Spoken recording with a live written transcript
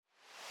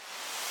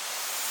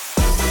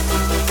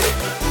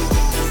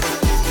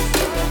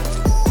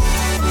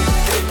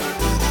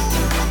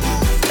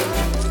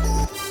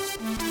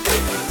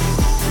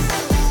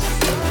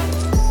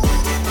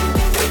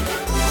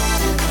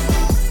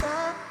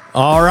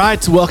All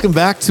right, welcome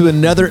back to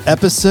another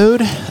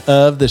episode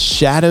of The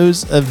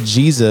Shadows of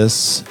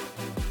Jesus.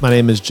 My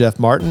name is Jeff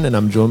Martin, and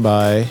I'm joined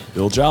by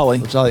Bill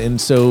Jolly.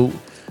 And so,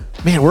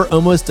 man, we're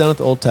almost done with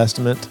the Old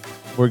Testament.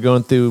 We're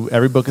going through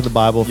every book of the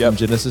Bible from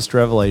Genesis to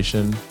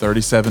Revelation.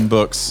 37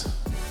 books.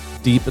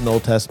 Deep in the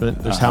Old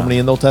Testament. There's how many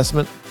in the Old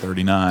Testament?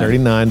 39.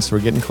 39, so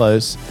we're getting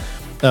close.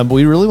 But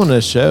we really want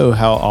to show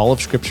how all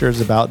of Scripture is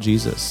about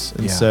Jesus.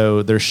 And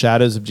so there's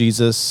shadows of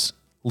Jesus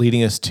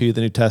leading us to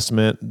the New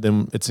Testament.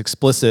 Then it's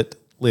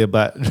explicitly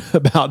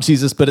about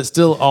Jesus, but it's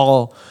still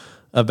all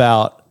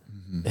about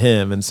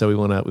him. And so we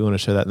want to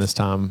show that in this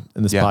time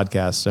in this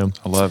podcast. So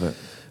I love it.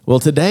 Well,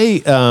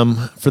 today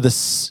for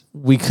this,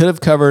 we could have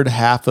covered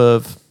half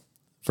of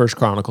First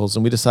Chronicles,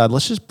 and we decided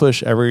let's just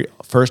push every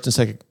First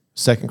and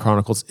Second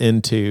Chronicles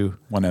into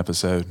one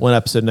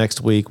episode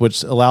next week,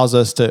 which allows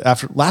us to.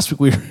 After last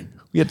week,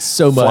 we had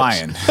so much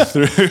flying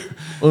through.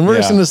 When we're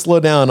just going to slow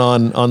down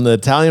on the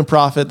Italian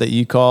prophet that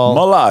you call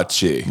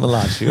Malachi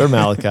or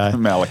Malachi.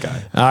 Malachi.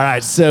 All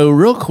right. So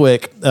real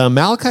quick,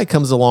 Malachi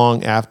comes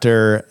along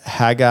after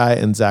Haggai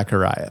and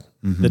Zechariah.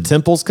 The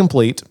temple's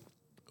complete.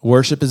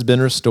 Worship has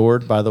been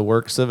restored by the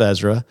works of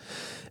Ezra.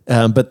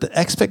 But the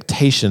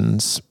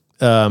expectations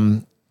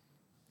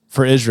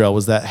for Israel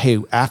was that, hey,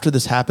 after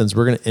this happens,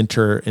 we're going to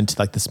enter into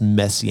like this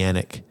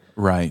messianic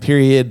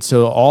period.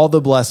 So all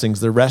the blessings,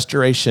 the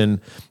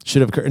restoration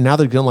should have occurred. And now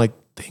they're going like,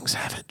 things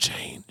haven't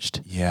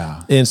changed.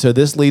 Yeah. And so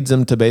this leads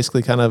them to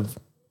basically kind of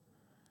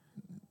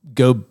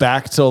go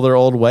back to all their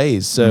old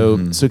ways. So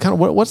kind of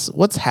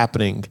what's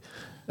happening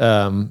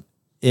in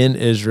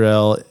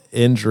Israel,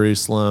 in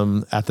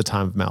Jerusalem at the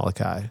time of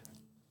Malachi?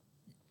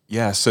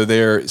 Yeah. So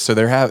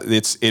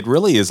it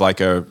really is like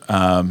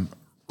a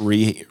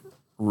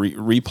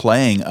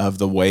replaying of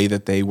the way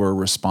that they were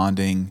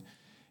responding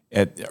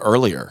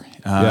earlier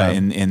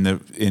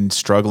in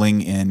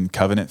struggling in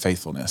covenant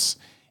faithfulness,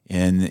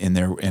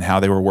 in how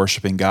they were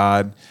worshiping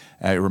God.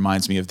 It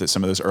reminds me of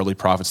some of those early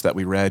prophets that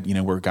we read,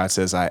 where God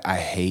says, I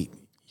hate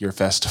your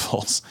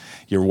festivals.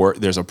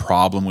 There's a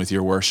problem with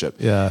your worship.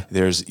 Yeah.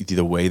 There's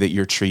the way that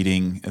you're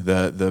treating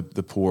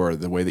the poor,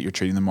 the way that you're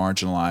treating the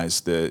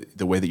marginalized,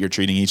 the way that you're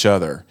treating each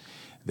other.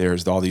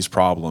 There's all these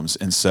problems.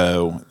 And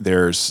so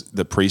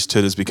the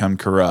priesthood has become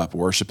corrupt.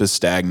 Worship is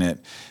stagnant.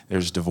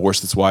 There's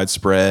divorce that's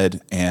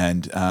widespread,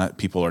 and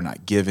people are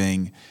not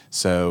giving.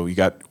 So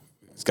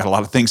it's got a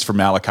lot of things for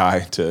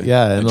Malachi to and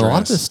address. a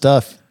lot of this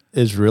stuff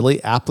is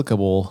really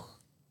applicable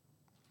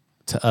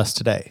to us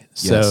today.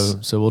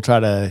 So we'll try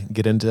to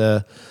get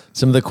into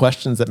some of the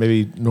questions that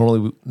maybe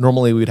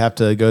normally we'd have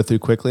to go through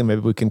quickly.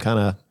 Maybe we can kind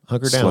of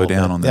hunker down. Slow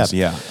down on this.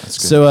 Yeah,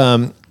 that's So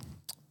good.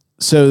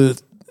 so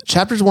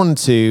chapters 1 and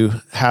 2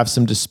 have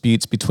some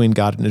disputes between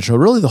God and Israel.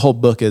 Really, the whole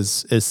book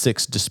is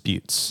 6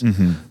 disputes,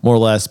 more or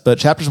less. But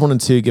chapters 1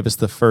 and 2 give us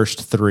the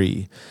first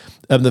 3.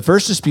 The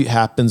first dispute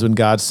happens when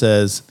God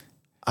says,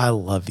 "I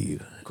love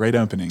you." Great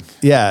opening.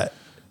 Yeah,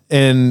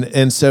 and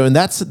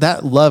that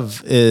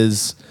love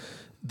is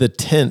the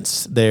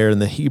tense there in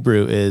the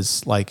Hebrew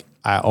is like,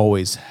 I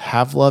always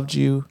have loved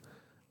you,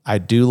 I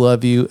do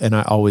love you, and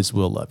I always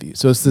will love you.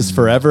 So it's this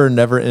forever,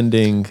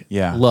 never-ending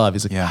love.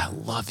 He's like, I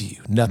love you.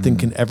 Nothing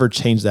can ever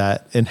change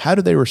that. And how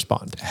do they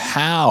respond?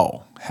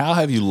 How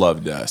have you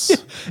loved us?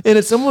 And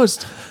it's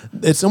almost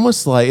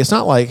like, it's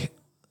not like,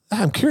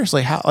 I'm curious,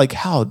 like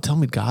how? Tell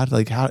me, God,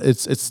 like how?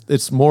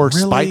 It's more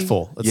Really?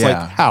 Spiteful. It's like,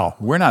 how?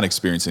 We're not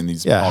experiencing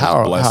these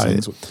how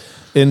blessings.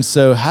 And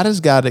so how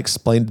does God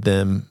explain to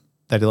them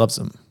that he loves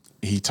them?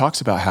 He talks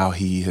about how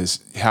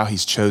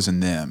he's chosen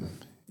them.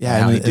 Yeah,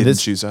 and how and he didn't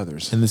this, choose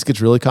others. And this gets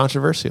really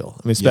controversial.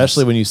 I mean,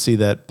 especially when you see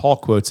that Paul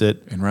quotes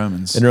it in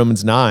Romans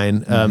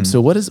 9.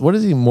 So what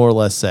does he more or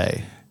less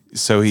say?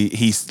 So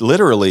he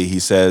literally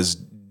says,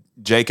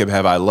 Jacob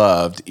have I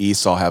loved,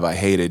 Esau have I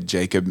hated.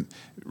 Jacob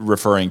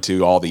referring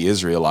to all the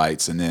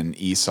Israelites, and then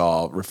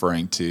Esau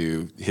referring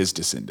to his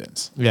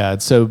descendants. Yeah.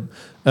 So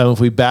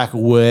if we back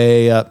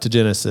way up to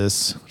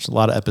Genesis, which is a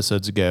lot of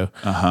episodes ago,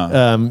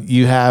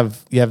 you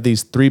have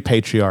these 3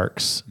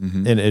 patriarchs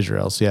in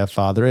Israel. So you have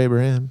Father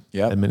Abraham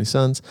and many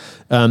sons.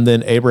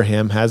 Then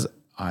Abraham has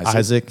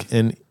Isaac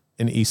and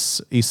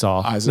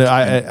Esau.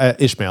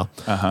 Ishmael.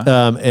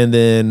 And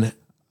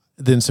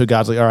then so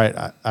God's like, all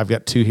right, I've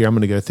got 2 here. I'm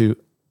going to go through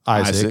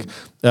Isaac.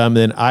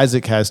 Then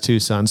Isaac has 2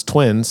 sons,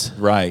 twins.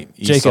 Right.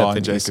 Jacob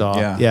and Esau.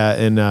 Yeah.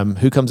 And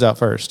who comes out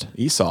first?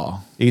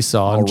 Esau.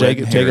 And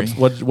Jacob.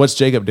 What's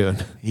Jacob doing?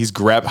 He's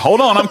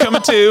hold on, I'm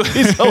coming too.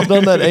 He's holding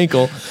on that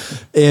ankle.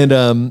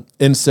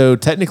 And so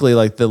technically,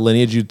 like, the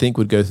lineage you'd think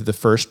would go through the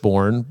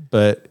firstborn,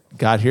 but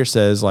God here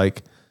says,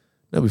 like,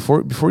 no,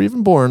 before you're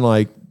even born,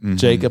 like,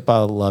 Jacob I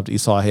loved,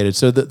 Esau I hated.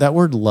 So that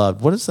word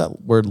loved, what does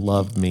that word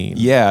love mean?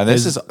 Yeah,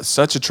 this is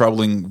such a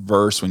troubling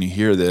verse when you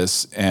hear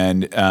this.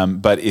 And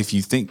but if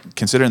you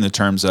consider in the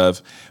terms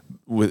of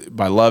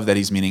by love that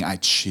he's meaning I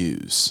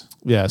choose.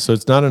 Yeah, so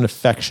it's not an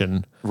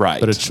affection, right,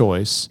 but a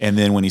choice. And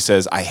then when he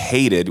says I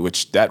hated,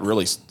 which that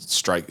really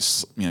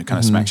strikes, kind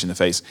of smacks you in the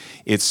face.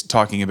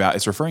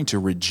 It's referring to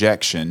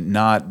rejection,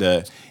 not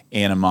the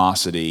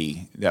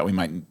animosity that we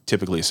might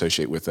typically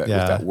associate with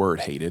that word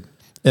hated.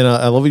 And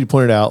I love what you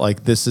pointed out.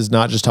 Like, this is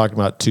not just talking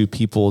about two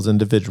people as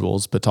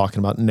individuals, but talking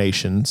about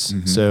nations.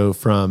 So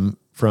from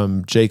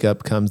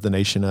Jacob comes the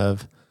nation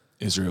of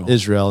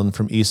Israel, and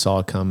from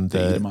Esau come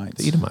the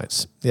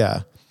Edomites.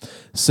 Yeah.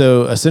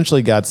 So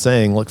essentially, God's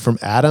saying, look, from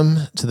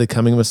Adam to the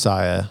coming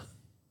Messiah,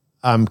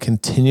 I'm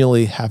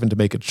continually having to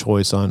make a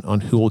choice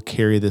on who will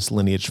carry this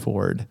lineage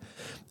forward.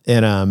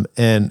 And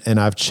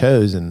I've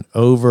chosen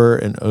over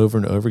and over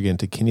and over again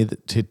to continue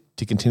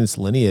this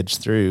lineage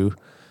through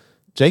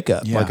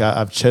Jacob. Yeah. Like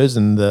I've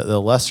chosen the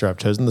lesser, I've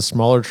chosen the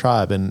smaller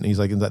tribe, and he's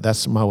like,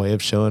 that's my way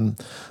of showing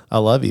I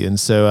love you. And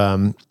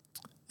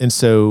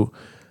so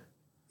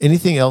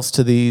anything else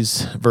to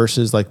these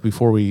verses? Like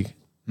before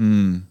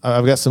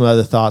I've got some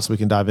other thoughts we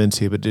can dive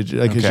into, but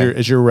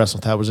as your wrestle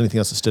with that, was there anything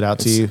else that stood out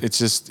to you? It's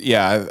just,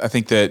 I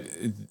think that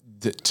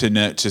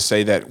to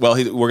say that, well,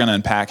 we're going to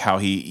unpack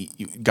how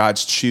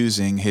God's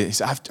choosing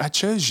I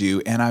chose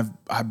you and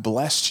I've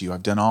blessed you.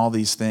 I've done all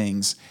these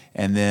things.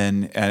 And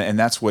then, and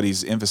that's what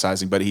he's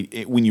emphasizing. But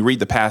when you read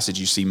the passage,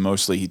 you see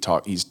mostly he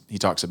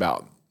talks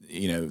about,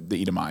 the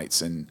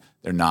Edomites, and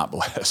they're not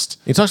blessed.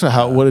 He talks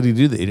about what did he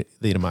do to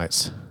the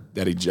Edomites?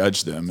 That he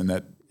judged them, and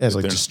that as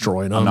like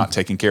destroying them. I'm not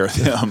taking care of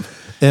them.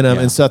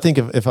 And so I think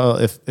if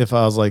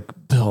I was like,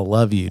 Bill, I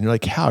love you, and you're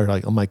like, how? You're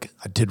like, I'm like,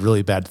 I did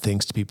really bad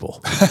things to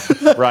people.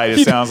 Right.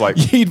 It sounds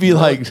like you'd be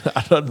like,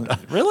 I don't know.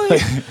 Really?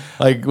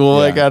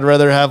 Like I'd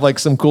rather have like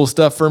some cool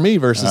stuff for me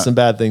versus some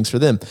bad things for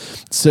them.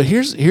 So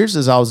here's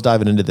as I was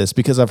diving into this,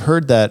 because I've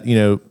heard that,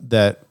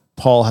 that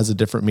Paul has a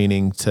different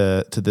meaning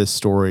to this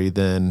story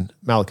than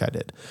Malachi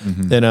did.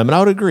 And I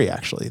would agree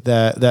actually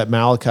that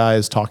Malachi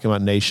is talking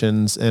about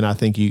nations. And I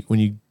think when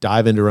you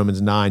dive into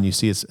Romans 9, you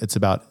see it's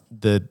about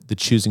the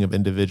choosing of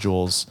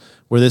individuals,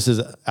 where this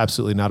is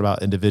absolutely not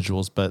about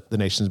individuals, but the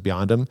nations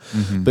beyond them.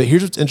 But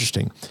here's what's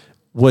interesting.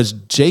 Was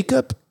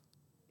Jacob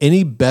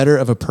any better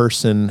of a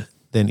person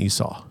than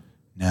Esau?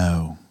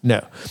 No.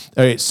 All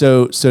right.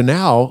 So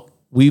now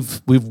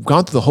we've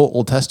gone through the whole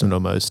Old Testament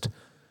almost.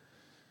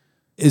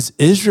 Is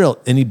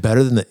Israel any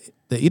better than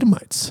the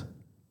Edomites?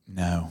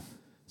 No.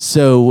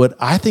 So what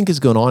I think is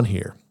going on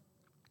here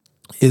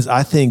is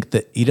I think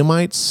the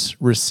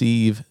Edomites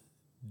receive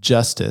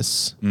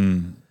justice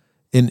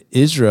and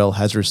Israel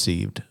has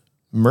received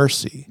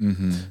mercy.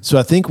 So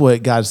I think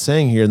what God's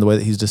saying here in the way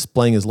that he's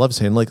displaying his love is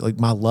saying, like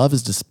my love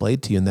is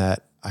displayed to you in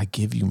that I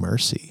give you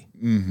mercy.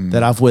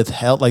 That I've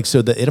withheld. Like,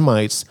 so the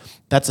Edomites,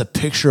 that's a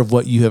picture of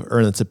what you have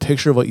earned. It's a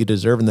picture of what you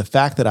deserve. And the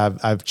fact that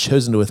I've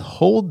chosen to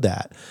withhold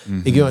that,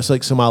 it's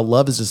like, so my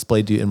love is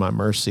displayed to you in my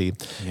mercy.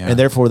 Yeah. And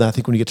therefore, I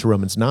think when you get to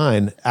Romans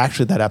 9,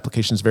 actually that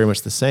application is very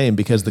much the same,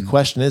 because the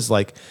question is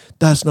like,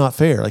 that's not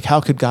fair. Like, how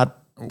could God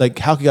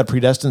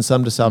predestine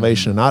some to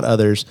salvation and not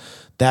others?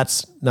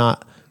 That's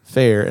not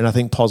fair. And I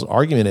think Paul's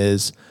argument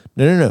is,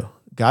 no.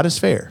 God is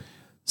fair.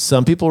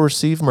 Some people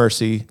receive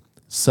mercy.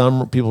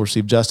 Some people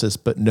receive justice,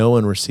 but no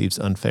one receives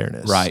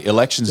unfairness. Right.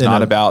 Election's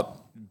not about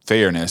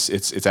fairness.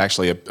 It's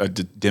actually a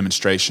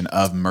demonstration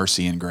of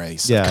mercy and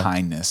grace, of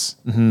kindness.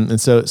 And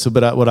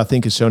but what I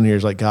think is shown here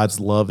is like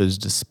God's love is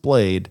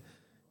displayed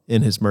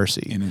in his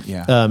mercy.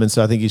 And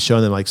so I think he's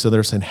showing them, like, so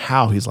they're saying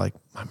how he's like,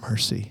 my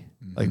mercy,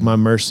 like my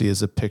mercy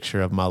is a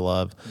picture of my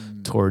love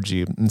towards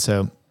you. And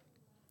so,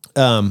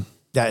 so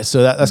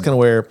that's kind of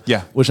where,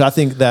 which I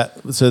think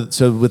that,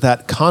 so with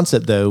that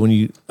concept though,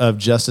 of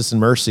justice and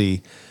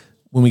mercy,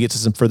 when we get to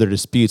some further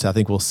disputes, I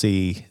think we'll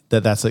see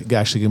that that's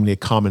actually going to be a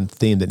common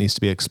theme that needs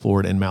to be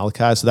explored in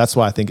Malachi. So that's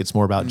why I think it's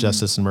more about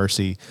justice and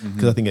mercy,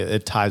 because I think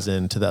it ties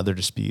into the other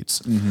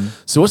disputes.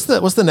 So what's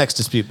the next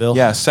dispute, Bill?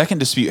 Yeah, second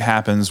dispute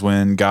happens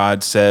when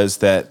God says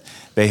that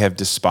they have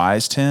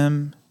despised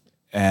him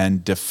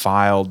and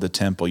defiled the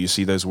temple. You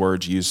see those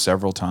words used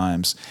several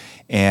times.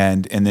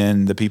 And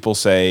then the people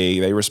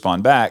they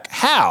respond back,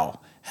 how?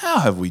 How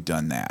have we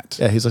done that?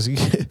 Yeah, he's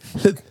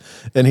like,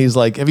 and he's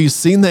like, have you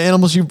seen the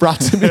animals you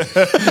brought to me?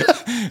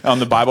 On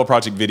the Bible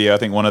Project video, I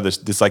think one of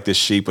this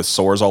sheep with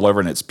sores all over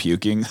and it's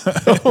puking.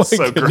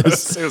 So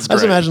gross. It was great. I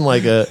just imagine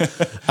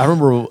I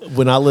remember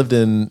when I lived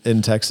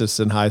in Texas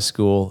in high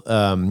school,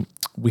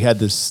 we had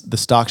the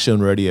stock show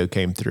and rodeo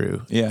came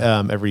through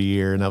every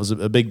year, and that was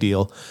a big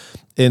deal.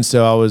 And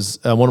so I was,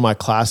 one of my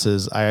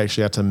classes, I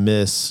actually had to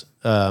miss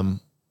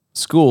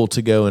school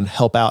to go and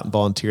help out and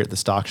volunteer at the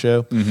stock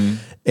show.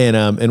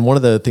 And one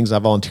of the things I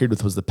volunteered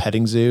with was the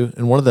petting zoo.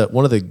 And one of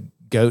the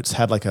goats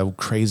had like a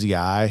crazy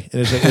eye,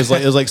 and it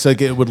was like so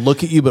it would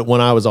look at you, but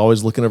one eye was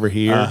always looking over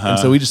here. And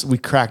so we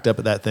cracked up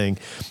at that thing.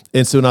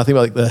 And so when I think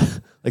about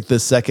the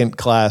second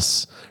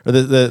class, or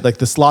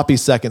the sloppy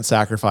second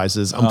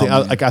sacrifices,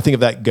 I think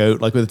of that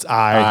goat like with its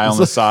eye on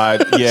the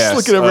side. Yes.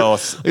 Looking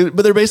over.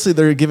 But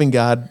they're giving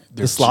God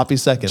the sloppy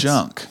seconds.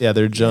 Junk. Yeah,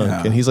 they're junk.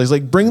 Yeah. And he's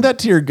like, bring that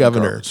to your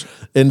governor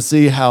and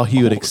see how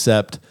he would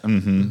accept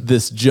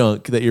this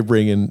junk that you're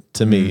bringing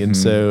to me. And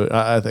so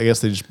I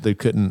guess they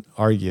couldn't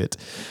argue it.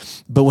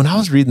 But when I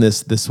was reading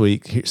this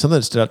week, something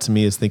that stood out to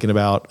me is thinking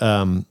about,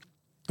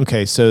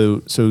 okay, so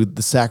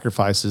the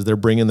sacrifices, they're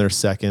bringing their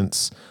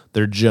seconds,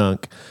 their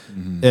junk.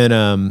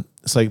 And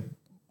it's like,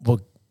 well,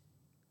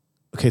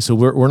 okay, so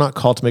we're not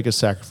called to make a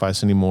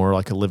sacrifice anymore,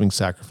 like a living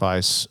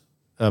sacrifice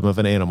of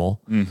an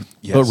animal.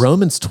 Yes. But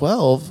Romans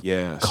 12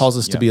 Yes. calls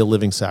us to be a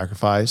living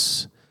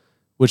sacrifice,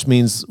 which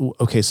means,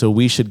 okay, so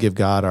we should give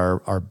God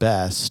our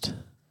best,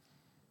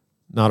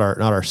 not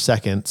our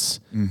seconds.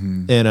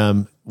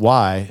 And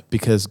why?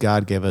 Because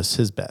God gave us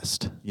his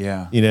best.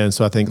 Yeah. And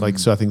so I think I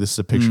think this is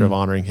a picture of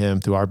honoring him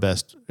through our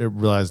best,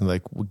 realizing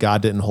like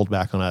God didn't hold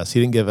back on us. He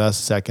didn't give us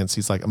seconds.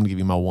 He's like, I'm gonna give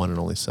you my one and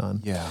only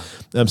son. Yeah.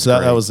 So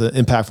that was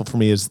impactful for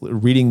me, is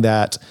reading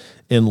that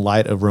in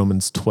light of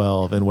Romans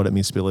 12 and what it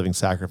means to be a living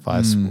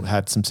sacrifice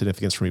had some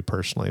significance for me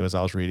personally as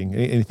I was reading.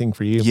 Anything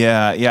for you?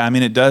 Yeah. I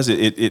mean, it does.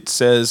 It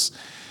says,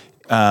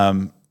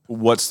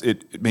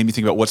 it made me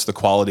think about what's the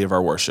quality of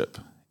our worship.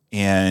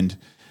 And,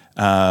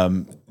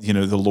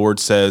 the Lord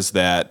says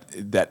that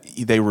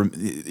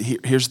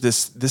here's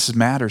this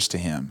matters to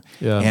him,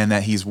 and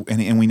that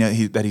and we know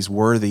that he's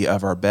worthy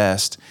of our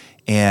best.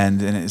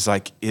 And it's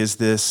like,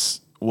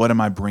 what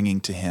am I bringing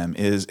to him?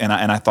 And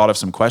I thought of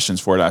some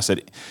questions for it. I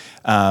said,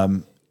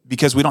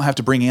 because we don't have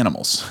to bring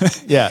animals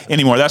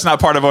anymore. That's not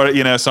part of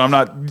our, so I'm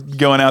not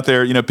going out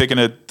there, picking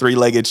a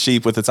 3-legged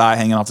sheep with its eye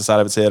hanging off the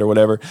side of its head or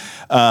whatever.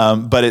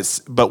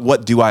 But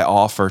what do I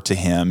offer to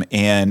him?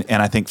 And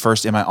I think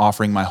first, am I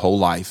offering my whole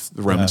life,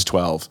 Romans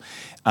 12,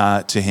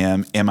 to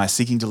him? Am I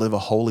seeking to live a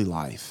holy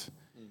life?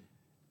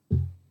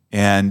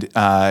 And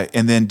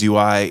then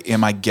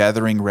am I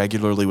gathering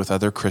regularly with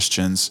other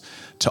Christians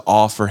to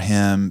offer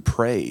him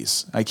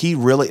praise? Like he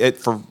really,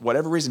 for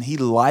whatever reason, he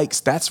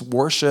likes, that's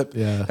worship.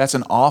 Yeah. That's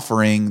an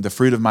offering, the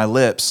fruit of my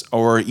lips.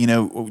 Or,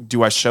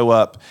 do I show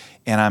up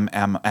and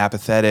I'm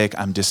apathetic,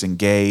 I'm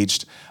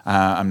disengaged,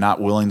 I'm not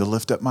willing to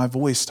lift up my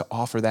voice to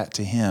offer that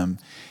to him?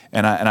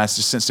 And I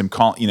just sensed him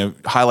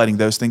highlighting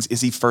those things.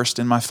 Is he first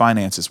in my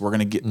finances? We're going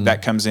to get,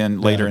 that comes in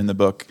later in the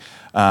book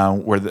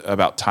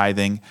about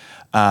tithing.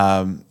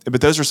 But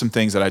those are some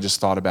things that I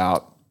just thought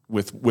about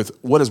with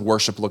what does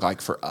worship look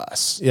like for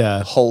us?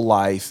 Yeah. Whole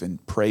life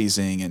and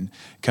praising and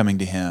coming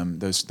to him,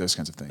 those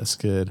kinds of things. That's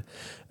good.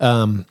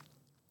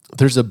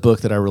 There's a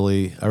book that I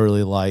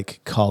really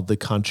like called The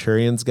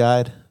Contrarian's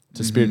Guide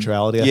to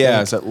Spirituality. I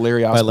think, is that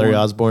Larry Osborne? By Larry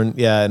Osborne.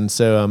 Yeah. And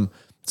so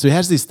he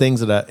has these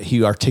things that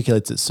he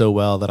articulates it so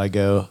well that I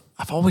go,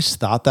 I've always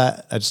thought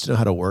that, I just don't know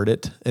how to word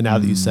it. And now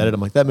that you said it, I'm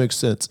like, that makes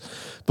sense.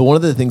 But one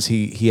of the things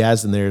he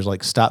has in there is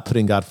like, stop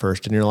putting God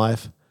first in your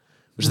life,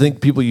 which I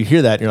think you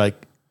hear that and you're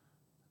like,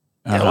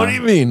 what do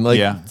you mean? Like,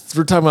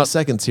 we're talking about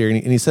seconds here.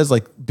 And he says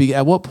like,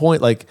 at what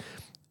point, like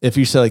if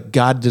you say like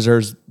God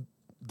deserves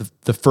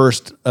the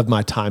first of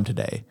my time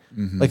today,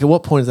 like at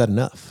what point is that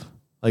enough?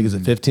 Like, is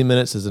it 15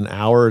 minutes? Is it an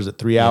hour? Is it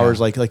 3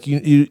 hours? Like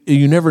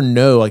you never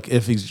know, like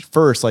if he's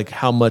first, like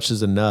how much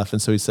is enough?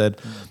 And so he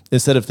said,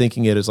 instead of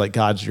thinking it as like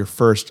God's your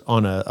first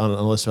on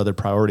a list of other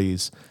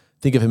priorities,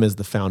 think of him as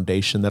the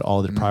foundation that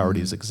all the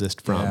priorities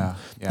exist from. Yeah.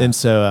 And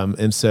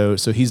so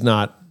he's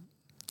not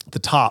the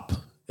top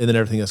and then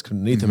everything else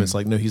underneath him. It's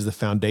like, no, he's the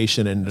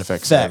foundation and it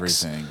affects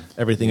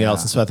everything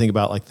else. And so I think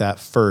about like that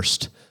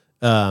first,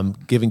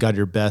 giving God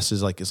your best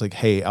is like, it's like,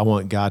 hey, I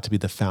want God to be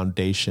the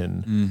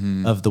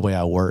foundation of the way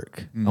I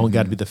work. I want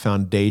God to be the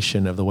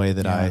foundation of the way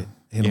that I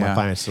handle my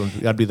finances. I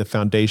want God to be the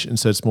foundation.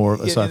 So it's more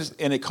of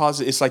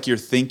it's like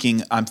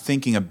I'm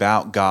thinking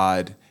about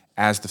God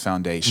as the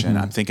foundation.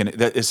 I'm thinking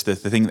that it's the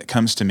thing that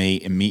comes to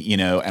me and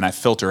and I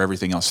filter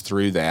everything else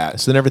through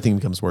that. So then everything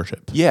becomes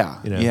worship. Yeah.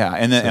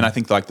 And then, and I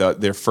think like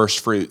their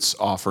first fruits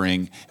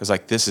offering is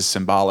like, this is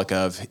symbolic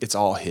of it's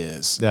all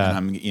his. Yeah.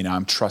 And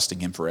I'm trusting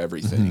him for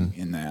everything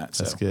in that.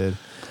 So. That's good.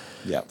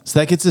 Yeah. So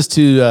that gets us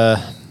to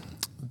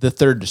the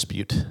third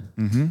dispute.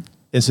 And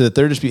so the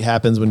third dispute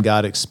happens when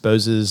God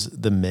exposes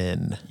the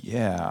men.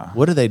 Yeah.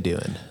 What are they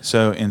doing?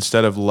 So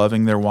instead of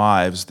loving their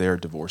wives, they're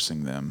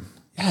divorcing them.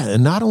 Yeah,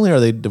 and not only are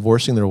they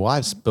divorcing their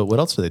wives, but what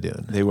else are they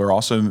doing? They were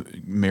also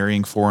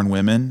marrying foreign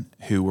women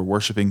who were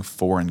worshiping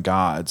foreign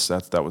gods.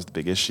 That was the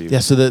big issue. Yeah,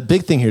 so the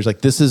big thing here is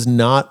like, this is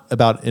not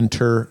about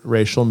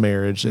interracial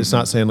marriage. It's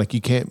not saying like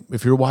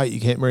if you're white,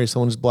 you can't marry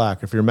someone who's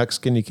black. If you're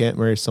Mexican, you can't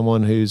marry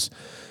someone who's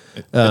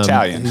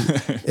Italian.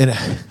 And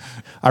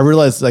I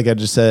realized, like I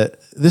just said,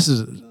 this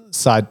is a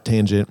side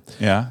tangent.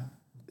 Yeah.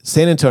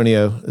 San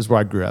Antonio is where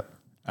I grew up.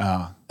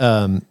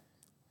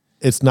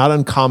 It's not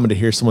uncommon to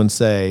hear someone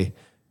say,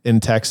 in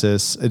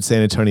Texas, in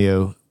San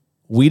Antonio,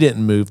 we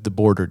didn't move, the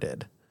border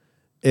did.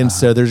 And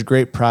so there's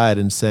great pride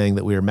in saying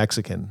that we are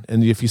Mexican.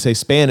 And if you say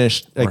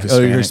Spanish, like,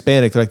 oh, you're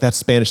Hispanic, they're like, that's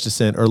Spanish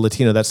descent, or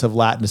Latino, that's of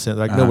Latin descent.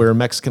 They're like, no, we're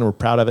Mexican, we're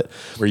proud of it.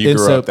 Where you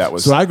grew up, that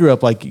was... So I grew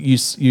up like, you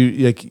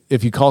like,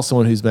 if you call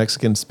someone who's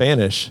Mexican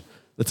Spanish,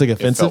 that's like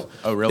offensive.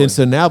 Oh, really? And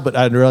so now, but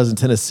I realize in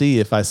Tennessee,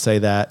 if I say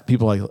that,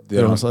 people are like,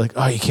 they're almost like,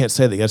 oh, you can't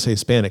say that, you got to say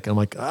Hispanic. And I'm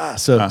like,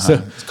 so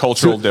it's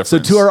cultural difference. So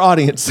to our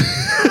audience,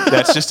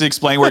 that's just to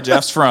explain where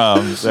Jeff's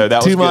from. So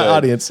that was to my good.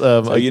 audience,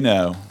 so you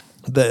know,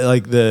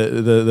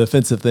 the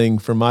offensive thing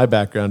from my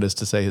background is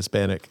to say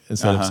Hispanic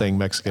instead of saying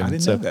Mexican. I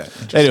didn't know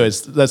that.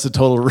 Anyways, that's a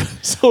total.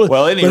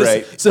 Well, at any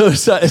rate, so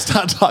it's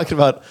not talking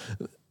about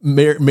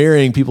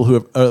marrying people who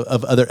are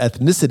of other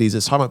ethnicities.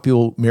 It's talking about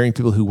people marrying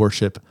people who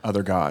worship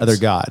other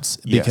gods,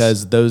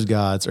 because those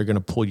gods are going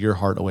to pull your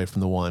heart away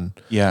from the one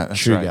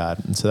true right.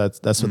 God. And so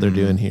that's what they're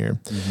doing here.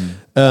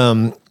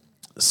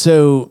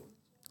 So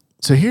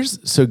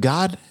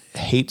God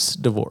hates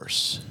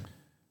divorce.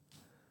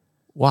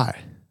 Why?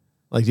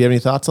 Like, do you have any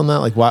thoughts on that?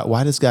 Like,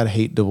 why does God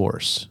hate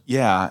divorce?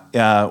 Yeah.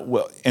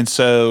 Well, and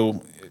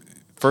so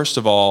first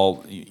of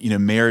all,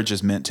 marriage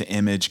is meant to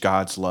image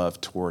God's love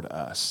toward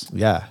us.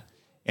 Yeah.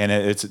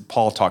 And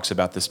Paul talks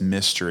about this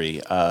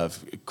mystery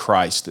of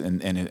Christ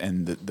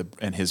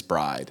and his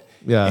bride.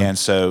 Yeah. And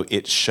so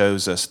it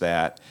shows us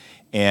that.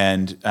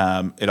 And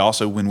it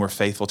also, when we're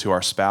faithful to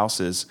our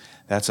spouses,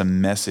 that's a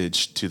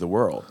message to the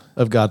world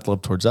of God's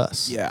love towards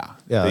us. Yeah.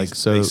 Yeah.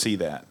 They see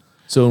that.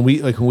 So when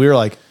we were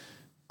like,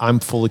 I'm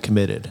fully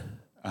committed.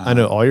 I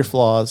know all your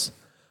flaws.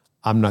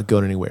 I'm not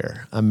going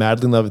anywhere. I'm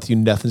madly in love with you.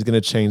 Nothing's going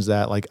to change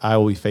that. Like, I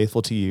will be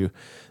faithful to you.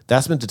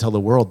 That's meant to tell the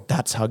world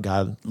that's how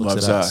God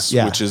loves at us.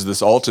 Which is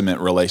this ultimate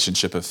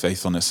relationship of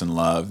faithfulness and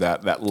love.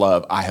 That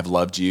love, I have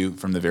loved you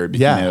from the very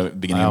beginning of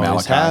Malachi. I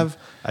always have.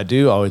 I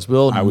do. Always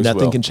will.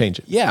 Nothing can change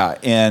it. Yeah,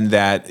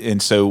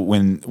 and so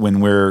when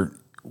we're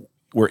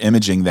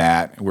imaging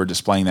that, we're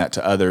displaying that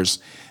to others,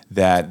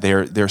 that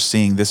they're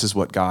seeing this is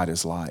what God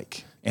is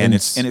like. And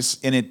it's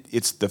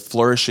the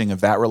flourishing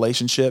of that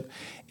relationship,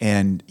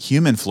 and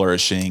human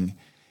flourishing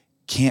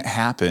can't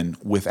happen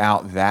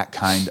without that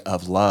kind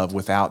of love,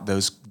 without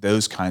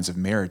those kinds of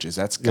marriages.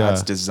 That's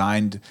God's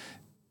designed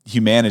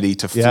humanity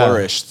to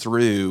flourish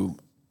through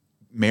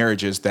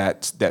marriages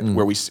that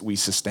where we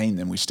sustain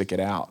them, we stick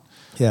it out.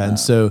 Yeah, and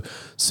so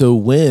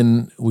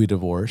when we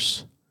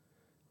divorce,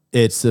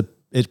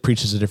 it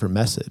preaches a different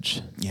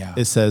message. Yeah.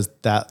 It says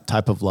that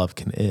type of love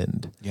can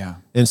end. Yeah.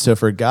 And so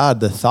for God,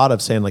 the thought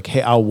of saying like,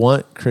 hey, I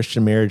want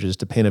Christian marriages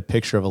to paint a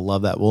picture of a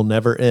love that will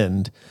never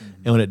end.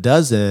 Mm-hmm. And when it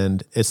does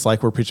end, it's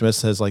like where preaching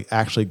message says like,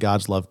 actually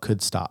God's love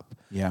could stop.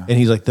 Yeah. And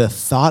he's like, the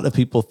thought of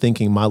people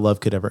thinking my love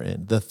could ever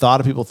end, the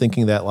thought of people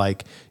thinking that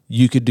like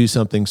you could do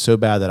something so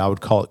bad that I would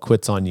call it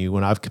quits on you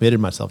when I've committed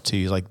myself to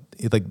you, like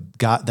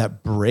God,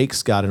 that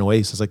breaks God in a way.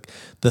 He says like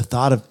the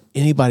thought of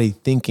anybody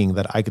thinking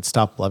that I could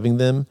stop loving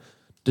them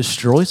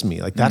destroys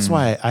me. Like that's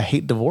why I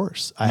hate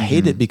divorce. I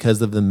hate it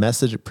because of the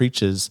message it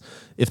preaches.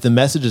 If the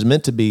message is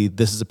meant to be,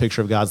 this is a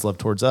picture of God's love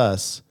towards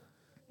us,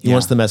 he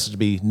wants the message to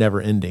be never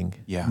ending.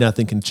 Yeah.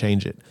 Nothing can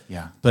change it.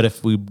 Yeah. But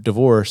if we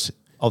divorce,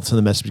 all of a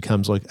sudden the message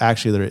becomes like,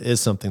 actually there is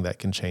something that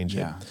can change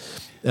it.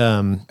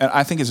 And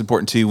I think it's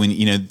important too,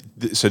 when,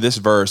 so this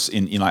verse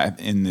in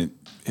the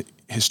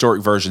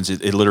historic versions,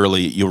 it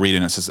literally, you'll read it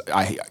and it says,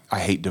 I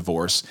hate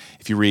divorce.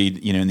 If you read,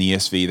 in the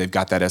ESV, they've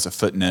got that as a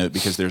footnote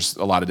because there's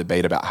a lot of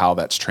debate about how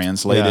that's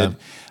translated.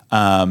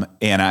 Yeah.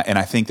 And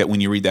I think that when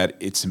you read that,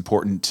 it's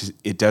important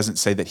it doesn't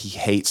say that he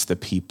hates the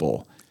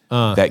people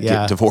that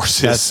get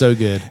divorces. That's so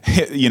good.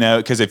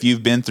 Because if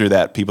you've been through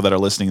that, people that are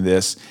listening to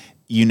this,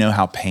 you know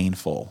how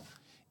painful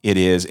it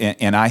is.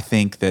 And I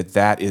think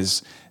that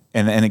is,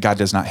 and God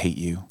does not hate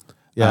you.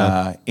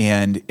 Yeah.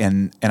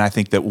 And I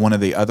think that one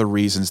of the other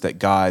reasons that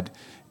God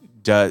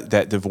does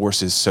that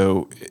divorce is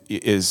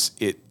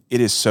it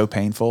is so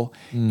painful,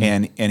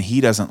 and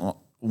he doesn't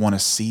want to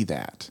see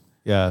that.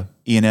 Yeah.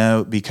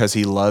 Because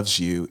he loves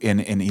you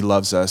and he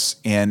loves us.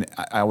 And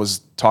I was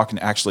talking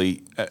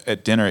actually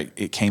at dinner,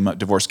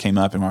 divorce came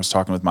up, and I was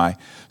talking with my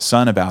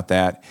son about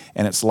that.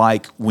 And it's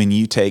like when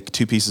you take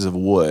two pieces of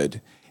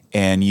wood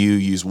and you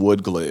use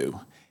wood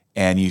glue,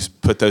 and you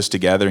put those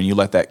together and you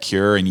let that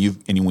cure, and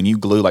when you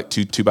glue like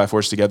two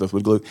 2x4s together with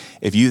wood glue,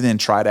 if you then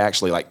try to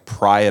actually like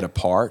pry it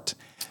apart,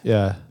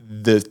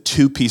 the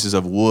two pieces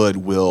of wood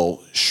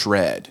will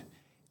shred,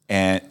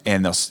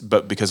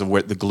 but because of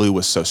where the glue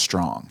was so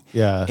strong.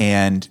 Yeah.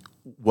 And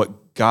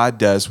what God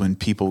does when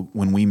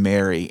we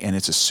marry, and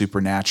it's a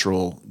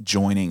supernatural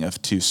joining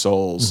of two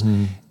souls,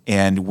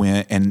 and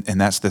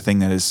that's the thing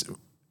that is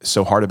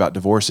so hard about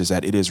divorce, is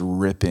that it is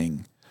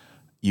ripping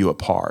you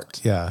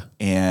apart. Yeah.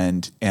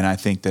 And I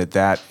think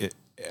that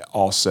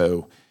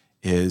also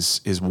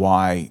is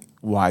why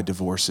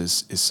divorce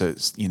is so,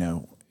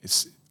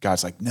 it's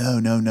God's like,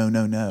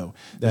 no.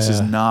 This is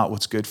not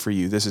what's good for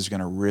you. This is going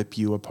to rip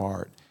you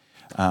apart.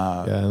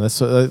 And that's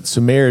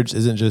so marriage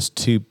isn't just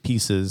two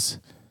pieces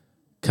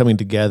coming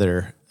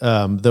together.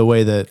 The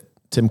way that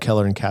Tim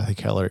Keller and Kathy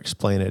Keller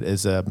explain it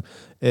is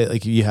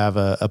like you have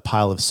a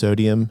pile of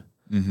sodium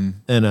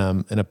and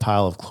a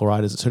pile of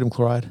chloride. Is it sodium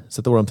chloride? Is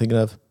that the word I'm thinking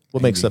of?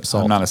 What makes up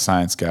salt? I'm not a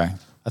science guy.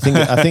 I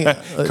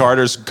think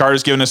Carter's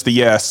giving us the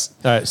yes.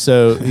 All right,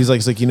 so he's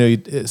like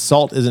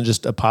salt isn't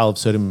just a pile of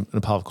sodium and a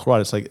pile of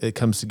chloride. It's like it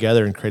comes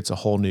together and creates a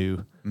whole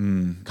new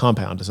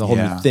compound. It's a whole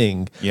new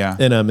thing. Yeah.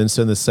 And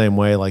so in the same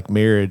way, like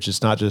marriage,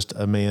 it's not just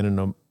a man and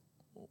a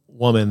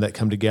woman that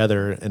come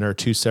together and are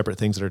two separate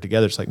things that are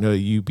together. It's like, no,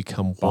 you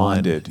become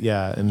bonded. One.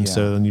 Yeah, and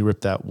so then you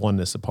rip that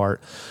oneness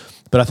apart.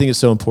 But I think it's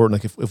so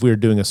important. Like if we were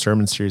doing a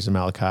sermon series in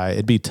Malachi,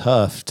 it'd be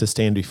tough to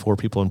stand before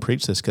people and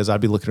preach this, because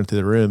I'd be looking through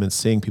the room and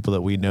seeing people that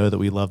we know, that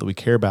we love, that we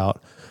care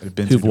about,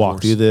 who've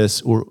walked through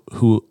this or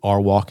who are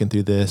walking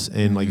through this.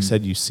 And like you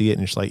said, you see it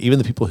and it's like, even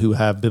the people who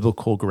have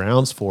biblical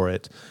grounds for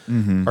it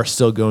are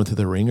still going through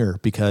the ringer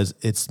because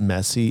it's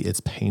messy, it's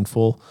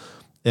painful.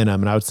 And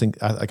I would think,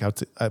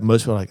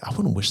 most people are like, I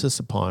wouldn't wish this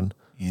upon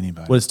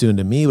anybody. What it's doing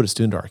to me, what it's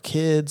doing to our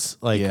kids,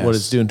 what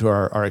it's doing to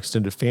our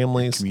extended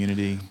families,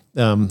 community.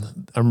 I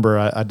remember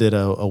I did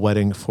a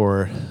wedding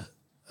for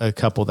a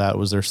couple that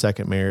was their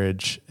second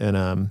marriage,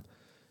 and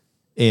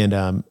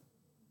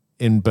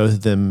both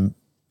of them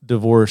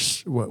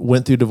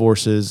went through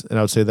divorces, and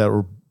I would say that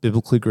were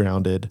biblically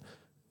grounded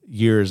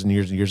years and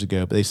years and years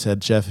ago. But they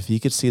said, Jeff, if you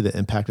could see the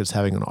impact it's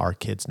having on our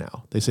kids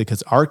now, they say,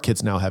 because our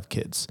kids now have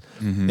kids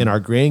and our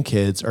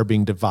grandkids are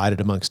being divided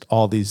amongst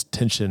all these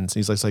tensions.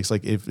 And he's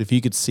like if you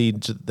could see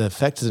the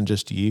effect isn't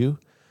just you,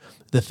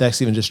 the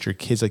effects even just your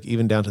kids, like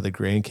even down to the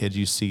grandkids,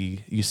 you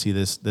see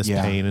this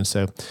pain. And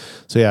so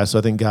I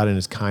think God in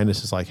his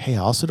kindness is like, hey, I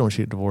also don't want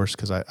you to get divorced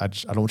because I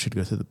don't want you to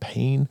go through the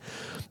pain.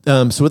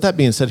 So with that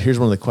being said, here's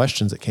one of the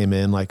questions that came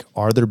in, like,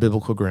 are there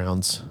biblical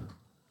grounds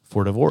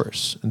for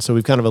divorce? And so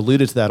we've kind of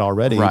alluded to that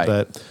already,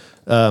 but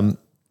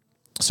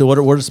so what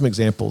are some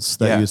examples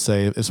that you would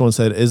say, if someone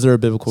said, is there a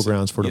biblical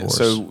grounds for divorce?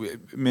 So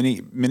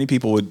many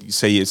people would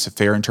say it's a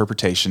fair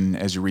interpretation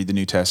as you read the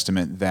New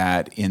Testament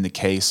that in the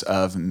case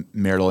of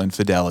marital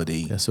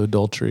infidelity, so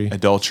adultery,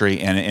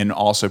 and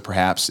also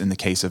perhaps in the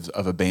case of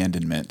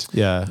abandonment,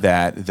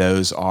 that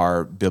those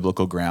are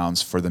biblical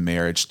grounds for the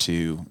marriage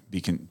to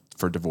be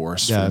for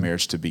divorce, for the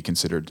marriage to be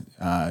considered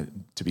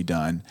to be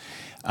done.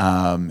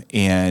 So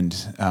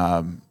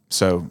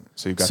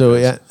you've got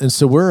those. And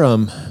so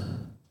we're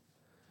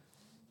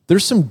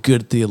there's some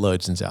good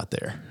theologians out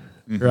there,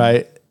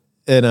 right?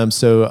 And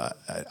so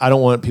I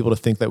don't want people to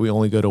think that we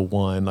only go to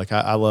one. Like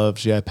I love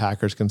J.I.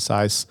 Packer's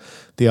Concise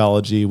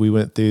Theology. We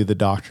went through the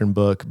Doctrine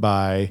book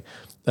by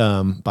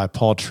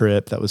Paul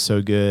Tripp that was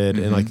so good,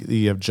 and like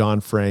you have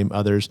John Frame,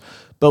 others,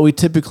 but we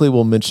typically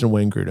will mention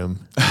Wayne Grudem.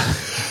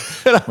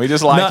 We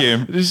just like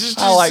him.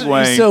 I like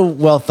Wayne. He's so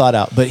well thought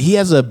out. But he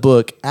has a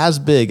book as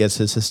big as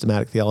his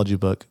systematic theology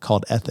book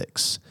called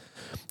Ethics.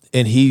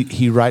 And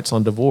he writes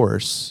on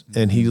divorce,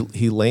 and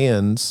he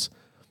lands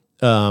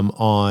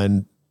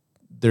on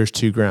there's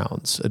two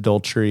grounds: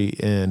 adultery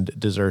and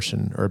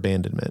desertion or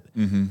abandonment.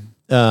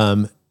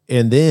 And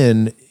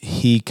then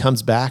he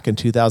comes back in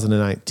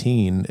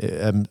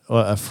 2019.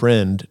 A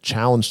friend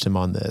challenged him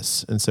on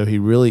this, and so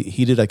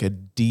he did like a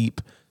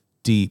deep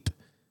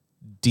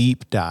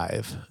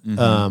dive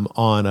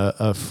on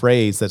a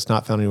phrase that's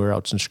not found anywhere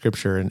else in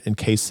Scripture in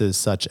cases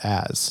such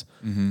as,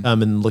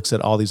 and looks at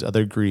all these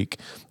other Greek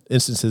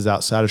instances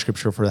outside of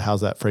Scripture for how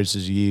that phrase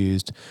is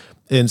used.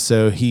 And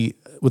so he,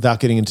 without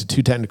getting into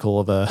too technical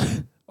of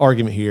a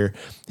argument here,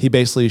 he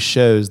basically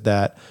shows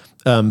that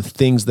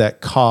things that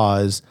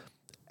cause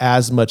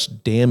as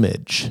much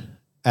damage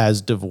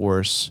as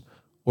divorce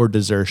or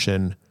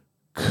desertion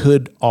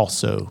could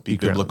also be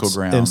biblical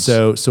grounds. And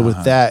so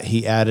with that,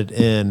 he added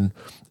in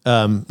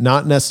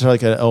not necessarily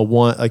like a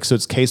one, like, so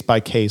it's case by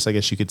case, I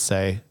guess you could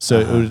say. So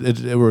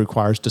it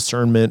requires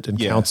discernment and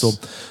counsel,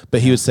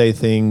 but he would say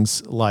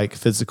things like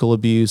physical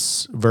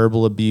abuse,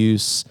 verbal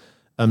abuse,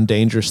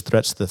 dangerous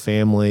threats to the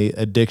family,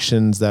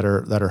 addictions that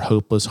are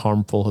hopeless,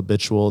 harmful,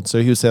 habitual. And so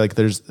he would say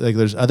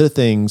there's other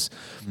things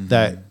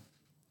that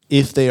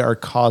if they are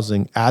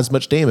causing as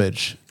much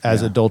damage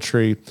as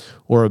adultery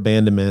or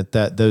abandonment,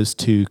 that those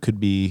two could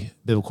be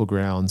biblical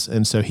grounds.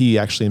 And so he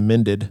actually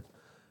amended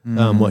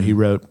what he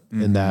wrote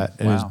in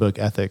his book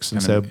Ethics,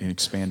 and so he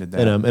expanded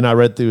that. And I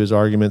read through his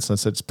arguments, and I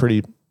said it's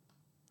pretty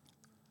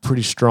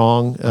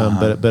strong.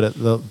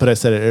 But I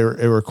said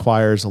it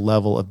requires a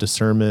level of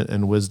discernment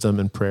and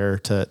wisdom and prayer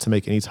to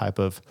make any type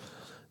of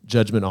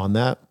judgment on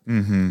that.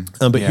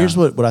 But here's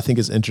what I think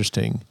is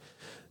interesting.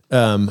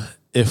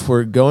 If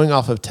we're going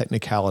off of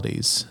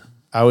technicalities,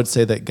 I would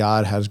say that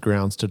God has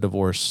grounds to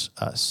divorce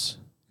us,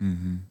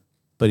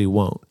 but he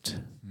won't.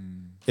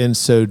 And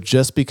so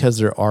just because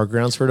there are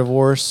grounds for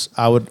divorce,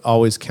 I would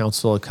always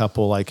counsel a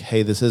couple like,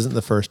 hey, this isn't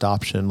the first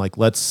option. Like,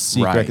 let's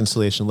seek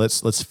reconciliation.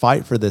 Let's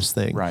fight for this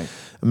thing. Right.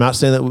 I'm not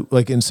saying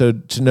that and so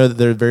to know that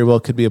there very well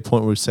could be a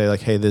point where we say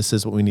like, hey, this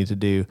is what we need to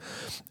do.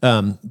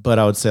 But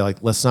I would say like,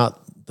 let's not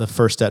the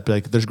first step be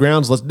like, there's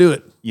grounds, let's do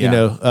it.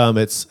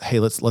 It's, hey,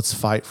 let's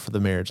fight for the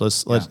marriage.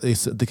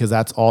 Because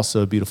that's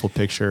also a beautiful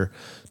picture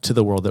to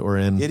the world that we're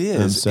in. It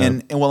is.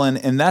 And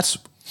that's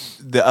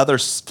the other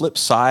flip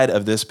side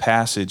of this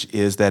passage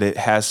is that it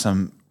has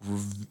some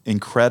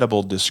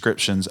incredible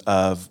descriptions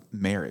of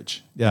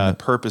marriage and the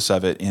purpose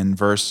of it. In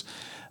verse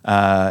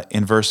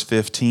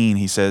 15,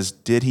 he says,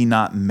 did he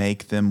not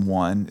make them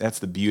one? That's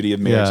the beauty of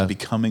marriage,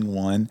 becoming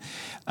one.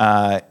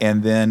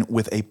 And then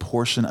with a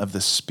portion of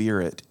the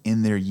Spirit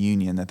in their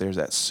union, that there's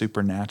that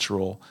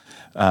supernatural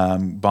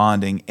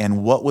bonding.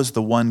 And what was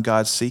the one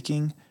God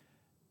seeking?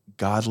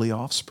 Godly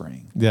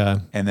offspring.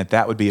 And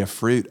that would be a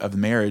fruit of the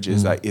marriage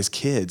is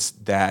kids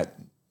that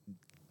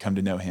come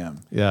to know him.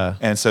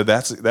 And so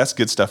that's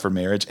good stuff for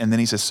marriage. And then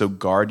he says, so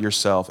guard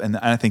yourself. And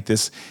I think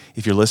this,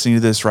 if you're listening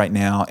to this right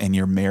now and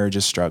your marriage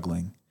is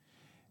struggling,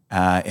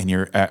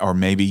 and or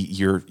maybe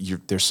you're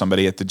there's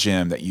somebody at the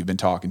gym that you've been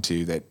talking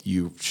to that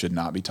you should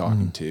not be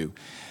talking to.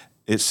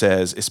 It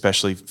says,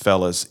 especially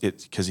fellas,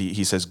 because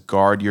he says,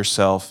 guard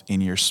yourself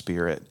in your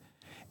spirit,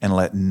 and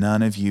let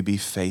none of you be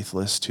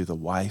faithless to the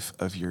wife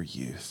of your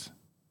youth.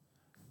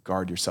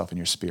 Guard yourself in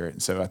your spirit.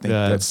 And so I think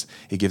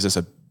it gives us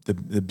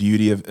the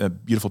beauty of a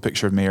beautiful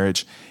picture of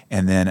marriage,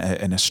 and then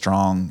a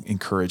strong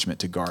encouragement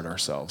to guard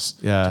ourselves,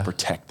 to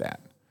protect that.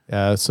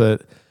 Yeah, so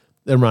it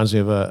reminds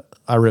me of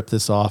I ripped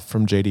this off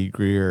from J.D.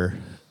 Greer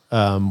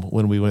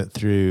when we went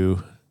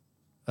through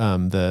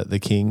the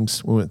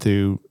Kings. We went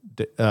through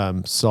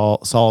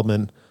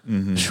Solomon,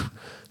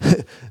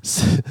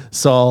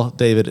 Saul,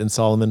 David, and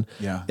Solomon.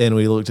 Yeah. And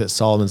we looked at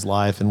Solomon's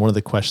life, and one of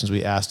the questions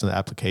we asked in the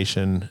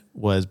application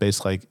was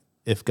basically like,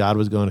 if God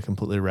was going to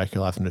completely wreck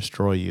your life and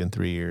destroy you in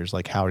 3 years,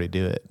 like how would he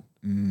do it?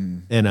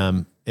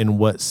 And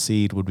what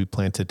seed would be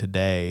planted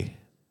today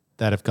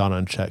that if gone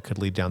unchecked could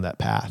lead down that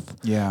path?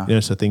 Yeah.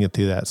 So thinking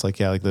through that, it's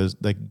like, like those,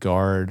 like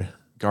guard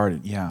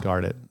it.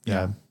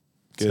 Yeah.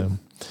 Good.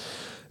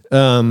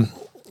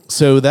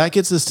 So that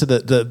gets us to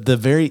the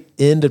very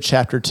end of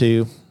chapter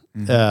 2.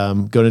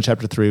 Going to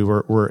chapter 3,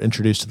 we're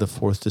introduced to the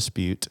fourth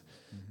dispute.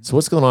 So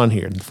what's going on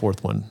here in the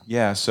fourth one?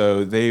 Yeah.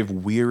 So they've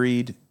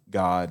wearied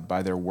God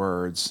by their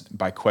words,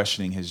 by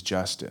questioning his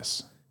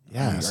justice.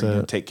 Yeah. Are you going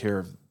to take care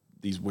of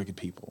these wicked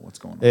people? What's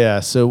going on? Yeah.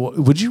 So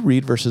would you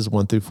read verses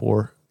 1 through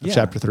 4 of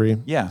chapter 3?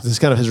 Yeah. This is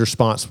kind of his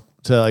response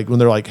to like when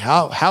they're like,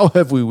 how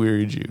have we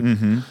wearied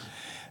you?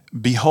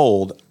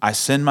 Behold, I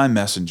send my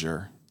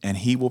messenger, and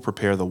he will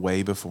prepare the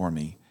way before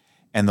me.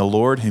 And the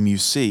Lord whom you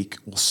seek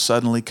will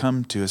suddenly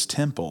come to his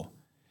temple.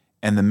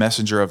 And the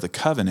messenger of the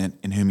covenant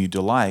in whom you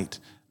delight,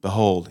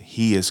 behold,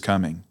 he is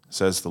coming,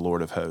 says the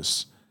Lord of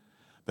hosts.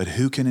 But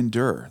who can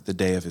endure the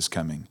day of his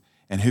coming?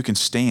 And who can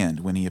stand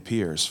when he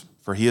appears?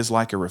 For he is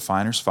like a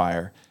refiner's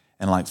fire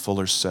and like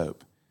fuller's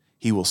soap.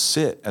 He will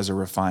sit as a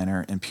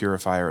refiner and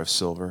purifier of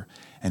silver,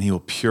 and he will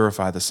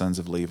purify the sons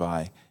of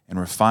Levi and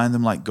refine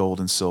them like gold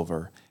and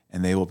silver,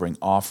 and they will bring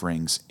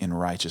offerings in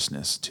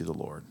righteousness to the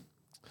Lord.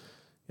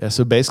 Yeah,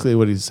 so basically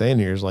what he's saying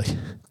here is like,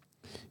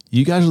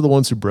 you guys are the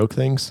ones who broke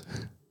things.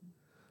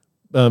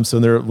 So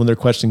when they're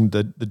questioning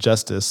the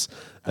justice,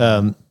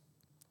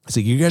 it's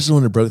like, you guys are the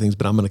one who broke things,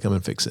 but I'm going to come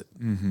and fix it.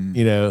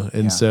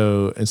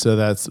 So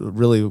that's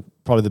really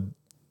probably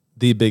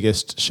the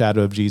biggest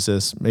shadow of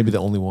Jesus, maybe the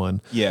only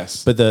one.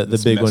 Yes. But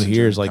the big one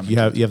here is like you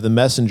have the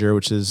messenger,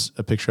 which is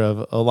a picture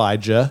of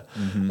Elijah,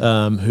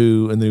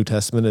 who in the New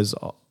Testament is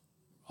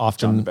often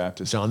John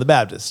the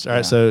Baptist. All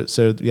right.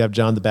 So you have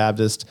John the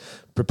Baptist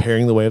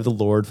preparing the way of the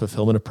Lord,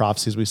 fulfillment of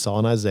prophecies we saw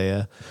in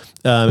Isaiah.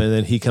 And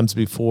then he comes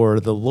before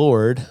the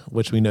Lord,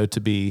 which we know to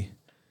be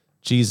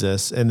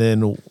Jesus. And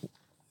then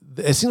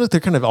it seems like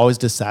they're kind of always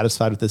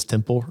dissatisfied with this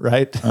temple,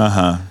 right?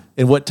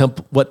 And what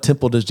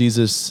temple does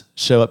Jesus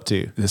show up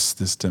to? This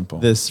temple.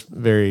 This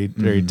very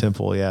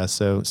temple, yeah.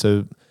 So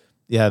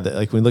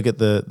like when we look at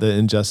the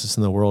injustice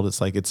in the world,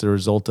 it's like it's a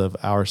result of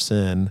our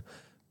sin,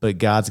 but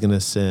God's going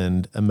to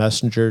send a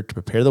messenger to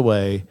prepare the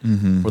way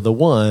for the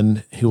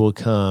one who will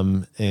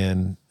come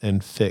and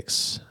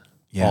fix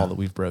all that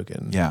we've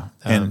broken. Yeah.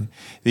 And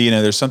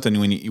there's something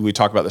when we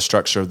talk about the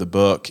structure of the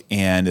book,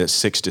 and it's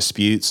 6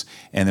 disputes,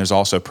 and there's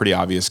also a pretty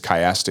obvious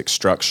chiastic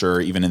structure,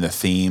 even in the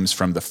themes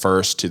from the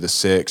first to the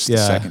 6th, the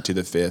second to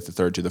the 5th, the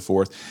third to the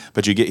 4th.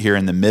 But you get here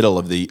in the middle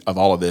of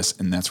all of this,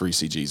 and that's where you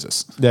see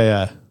Jesus.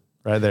 Yeah.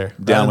 Right there.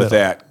 Down with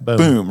that.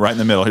 Boom. Right in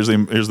the middle. Here's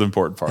the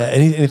important part.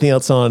 Anything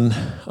else on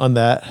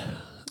that?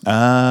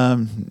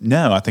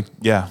 No, I think,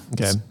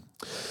 Okay.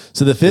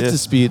 So the 5th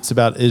dispute's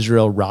about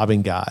Israel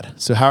robbing God.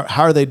 So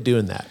how are they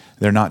doing that?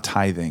 They're not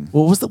tithing.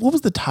 What was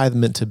the tithe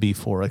meant to be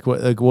for? Like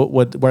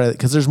what?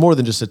 Because there's more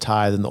than just a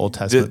tithe in the Old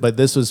Testament, but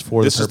this was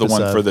for. This is the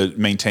one for the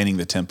maintaining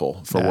the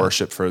temple, for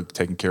worship, for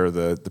taking care of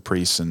the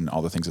priests and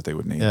all the things that they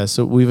would need. Yeah.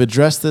 So we've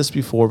addressed this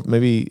before.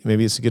 Maybe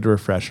it's a good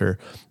refresher.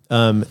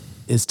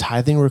 Is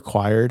tithing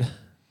required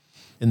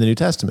in the New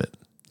Testament?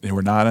 They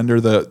were not under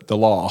the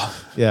law.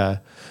 Yeah,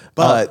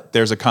 but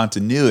there's a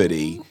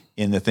continuity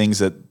in the things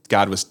that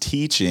God was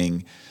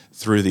teaching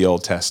through the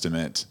Old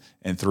Testament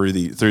and through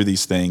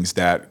these things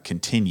that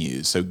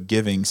continues. So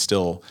giving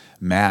still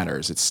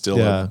matters. It's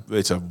still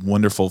it's a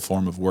wonderful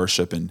form of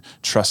worship and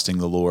trusting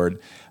the Lord,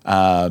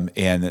 and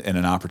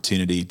an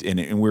opportunity.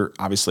 And we're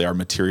obviously, our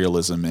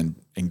materialism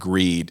and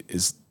greed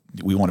is,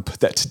 we want to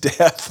put that to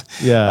death.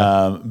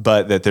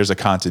 But that there's a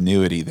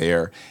continuity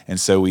there. And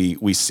so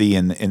we see,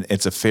 and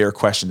it's a fair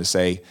question to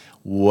say,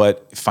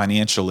 what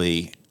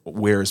financially,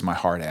 where is my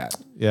heart at?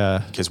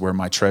 Yeah. Because where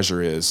my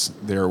treasure is,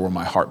 there will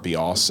my heart be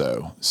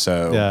also.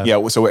 So,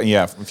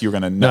 if you're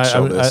going to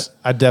nutshell this.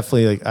 I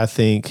definitely, I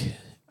think,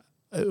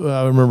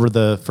 I remember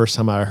the first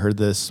time I heard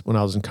this when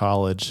I was in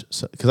college.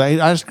 Because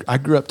I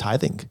grew up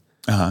tithing.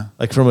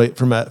 Like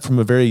from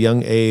a very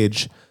young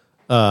age.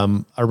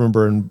 I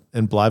remember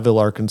in Blytheville,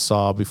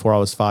 Arkansas, before I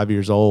was 5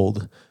 years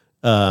old,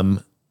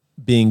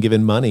 being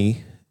given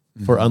money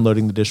for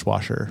unloading the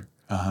dishwasher.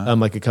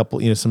 Like a couple,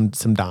 some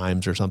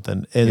dimes or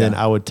something. And then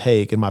I would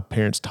take, and my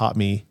parents taught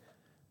me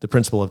the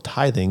principle of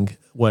tithing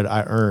what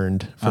I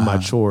earned from my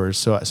chores.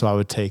 So I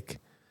would take,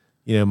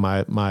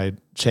 my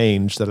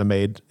change that I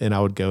made, and I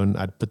would go and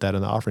I'd put that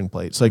in the offering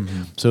plate. It's like,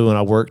 so when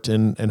I worked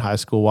in high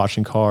school,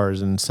 washing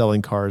cars and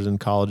selling cars in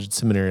college and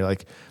seminary,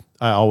 like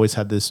I always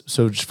had this.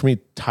 So just for me,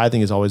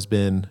 tithing has always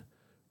been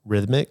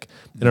rhythmic.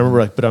 And I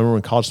remember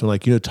in college, someone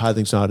like,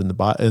 tithing's not in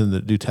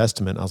the New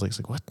Testament. I was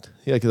like, what?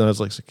 Yeah. Cause I was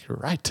like, you're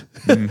right.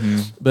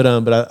 But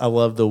I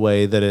love the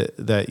way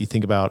that you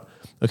think about,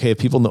 okay, if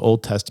people in the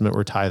Old Testament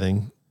were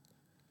tithing,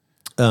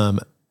 and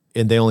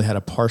they only had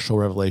a partial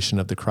revelation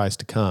of the Christ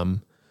to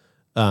come,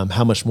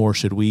 how much more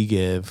should we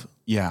give?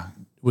 Yeah.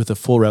 With a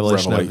full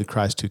revelation of the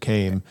Christ who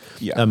came,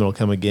 it'll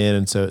come again.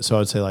 And so I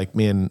would say, like,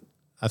 man,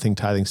 I think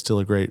tithing's still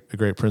a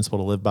great principle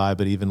to live by,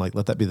 but even like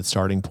let that be the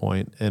starting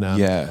point. And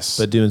yes,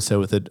 but doing so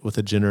with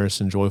a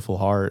generous and joyful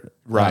heart,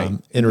 right?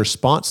 In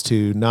response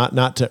to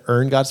not to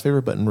earn God's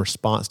favor, but in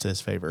response to His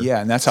favor.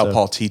 Yeah, and that's how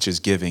Paul teaches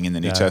giving in the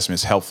New Testament.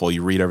 It's helpful.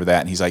 You read over that,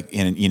 and he's like,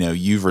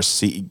 you've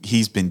received.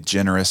 He's been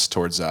generous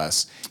towards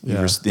us.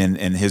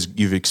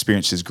 You've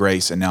experienced His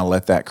grace, and now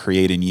let that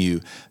create in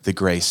you the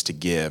grace to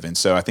give. And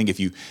so I think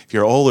if you're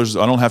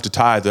I don't have to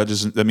tithe.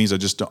 That means I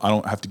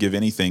don't have to give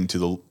anything to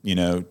the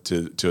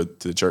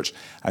to the church.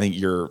 I think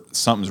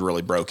something's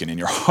really broken in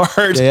your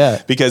heart.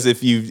 Yeah. Because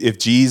if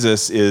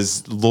Jesus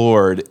is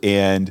Lord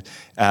and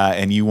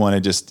you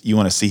want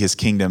to see His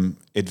kingdom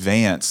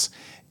advance,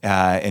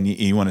 and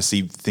you want to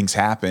see things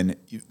happen,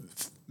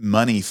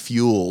 money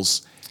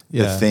fuels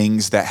the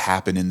things that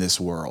happen in this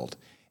world.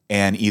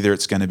 And either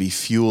it's going to be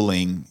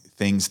fueling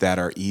things that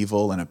are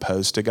evil and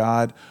opposed to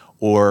God,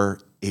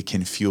 or it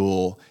can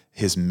fuel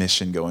His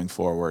mission going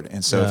forward.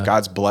 And so if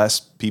God's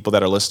blessed people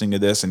that are listening to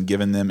this and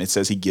given them, it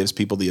says He gives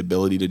people the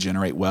ability to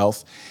generate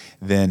wealth,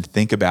 then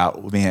think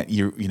about, man,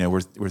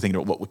 we're thinking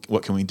about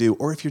what can we do?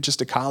 Or if you're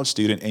just a college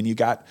student and you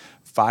got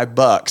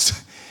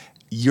 $5,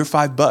 your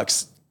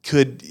 $5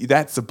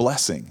 that's a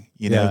blessing.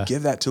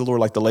 Give that to the Lord,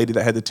 like the lady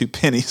that had the 2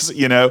 pennies,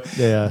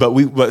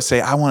 But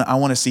say, I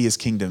want to see His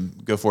kingdom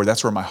go forward.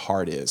 That's where my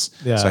heart is.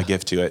 So I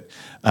give to it.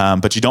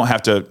 But you don't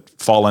have to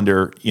fall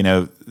under,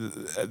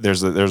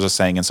 there's a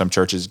saying in some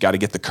churches, got to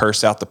get the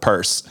curse out the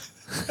purse.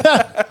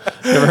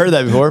 Never heard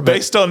that before. But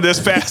based on this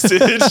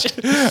passage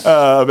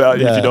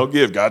about if you don't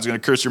give, God's going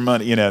to curse your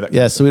money.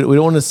 So we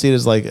don't want to see it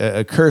as like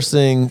a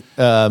cursing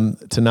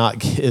to not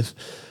give.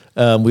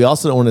 We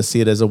also don't want to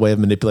see it as a way of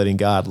manipulating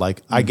God.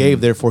 Like I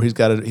gave, therefore He's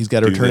got to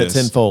return it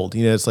tenfold.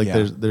 It's like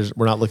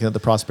we're not looking at the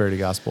prosperity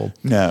gospel.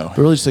 No,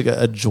 but really just like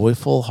a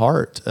joyful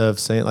heart of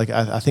saying, like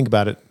I think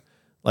about it.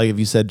 Like if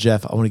you said,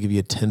 Jeff, I want to give you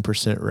a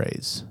 10%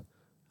 raise,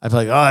 I'd be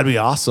like, oh, that'd be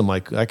awesome.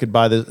 Like I could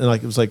buy this, and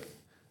like it was like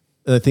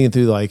thinking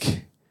through,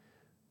 like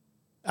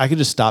I could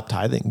just stop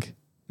tithing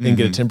and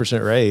get a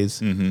 10% raise,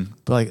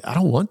 but like I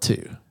don't want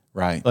to.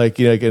 Right. Like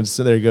I can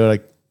sit there and go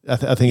like. I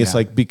think it's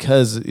like,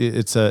 because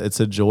it's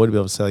a joy to be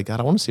able to say, like, God,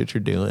 I want to see what you're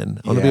doing.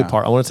 I want to be a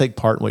part. I want to take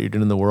part in what you're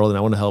doing in the world, and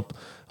I want to help.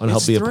 I want to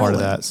help be a part of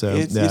that. So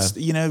it's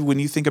when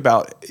you think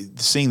about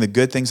seeing the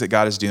good things that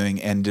God is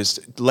doing, and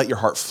just let your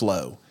heart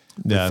flow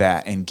with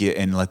that,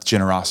 and let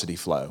generosity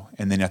flow,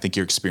 and then I think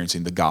you're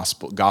experiencing the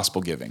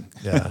gospel giving.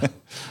 Yeah.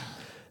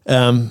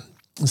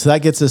 So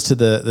that gets us to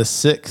the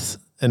sixth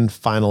and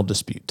final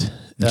dispute.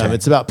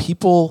 It's about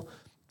people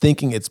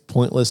thinking it's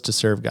pointless to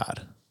serve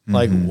God.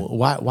 Like,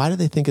 why do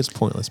they think it's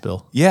pointless,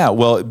 Bill? Yeah,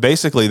 well,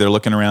 basically they're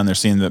looking around, they're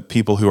seeing the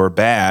people who are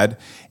bad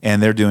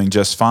and they're doing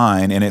just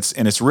fine, and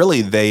it's really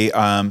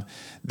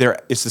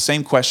it's the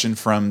same question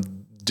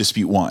from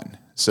dispute 1.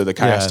 So the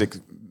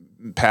chiastic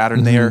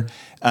pattern there.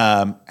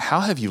 How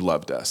have you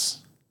loved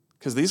us?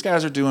 Because these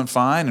guys are doing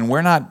fine and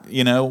we're not.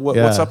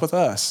 What's up with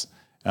us?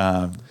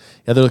 They're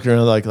looking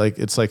around like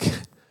it's like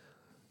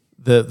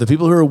the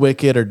people who are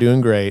wicked are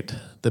doing great.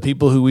 The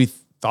people who we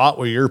thought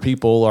were your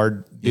people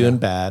are doing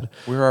bad.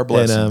 Where are our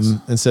blessings?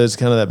 And so it's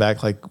kind of that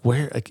back,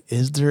 like,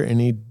 is there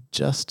any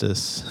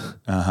justice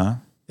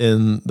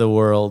in the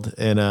world?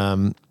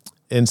 And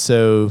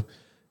so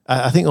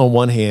I think on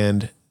one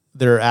hand,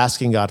 they're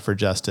asking God for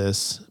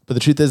justice, but the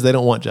truth is they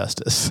don't want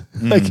justice.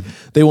 Like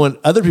they want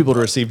other people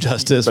to receive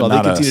justice while they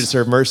continue to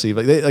serve mercy.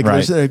 Like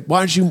they're saying,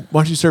 why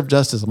don't you serve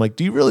justice? I'm like,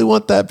 do you really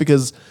want that?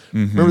 Because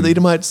remember the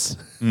Edomites?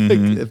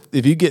 Like,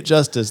 if you get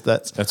justice,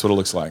 that's what it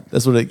looks like.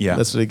 That's what it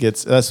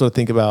gets. That's what I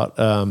think about.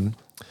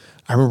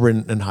 I remember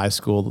in high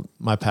school,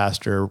 my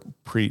pastor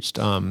preached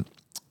a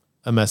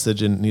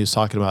message, and he was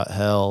talking about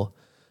hell,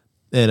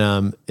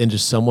 and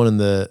just someone in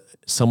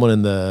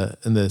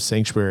the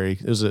sanctuary.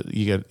 It was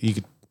you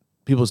could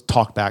people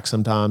talk back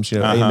sometimes,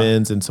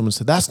 amens, and someone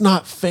said that's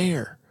not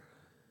fair,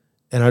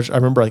 and I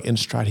remember like in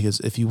stride, he goes,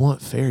 if you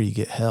want fair, you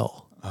get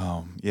hell.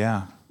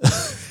 Yeah.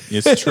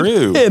 It's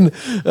true. And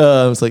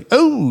I was like,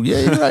 oh yeah,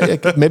 you're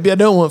right. Maybe I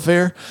don't want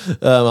fair.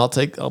 I'll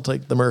take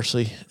the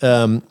mercy.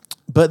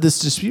 But this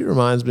dispute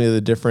reminds me of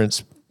the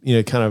difference,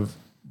 kind of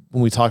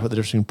when we talk about the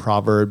difference between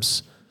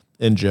Proverbs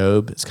and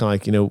Job. It's kind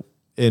of like,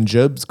 in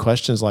Job's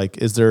questions, like,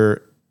 is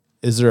there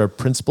a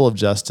principle of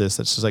justice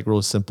that's just like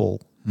really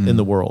simple in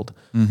the world?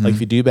 Like if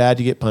you do bad,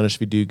 you get punished.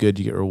 If you do good,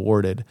 you get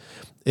rewarded.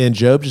 And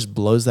Job just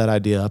blows that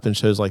idea up and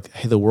shows like,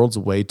 hey, the world's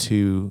way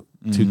too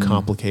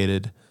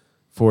complicated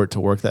for it to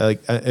work. That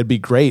like it'd be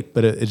great,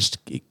 but it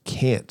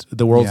can't.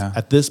 The world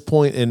at this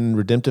point in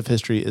redemptive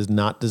history is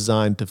not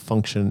designed to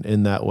function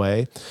in that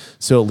way.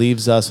 So it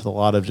leaves us with a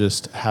lot of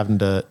just having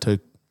to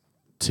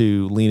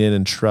lean in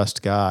and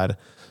trust God.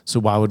 So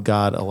why would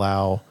God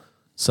allow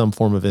some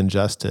form of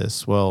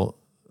injustice? Well,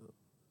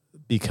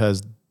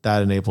 because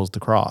that enables the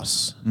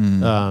cross.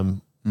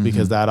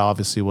 Because that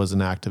obviously was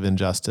an act of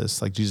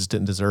injustice. Like Jesus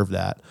didn't deserve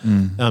that.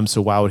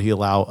 So why would he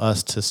allow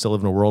us to still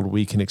live in a world where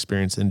we can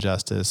experience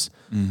injustice?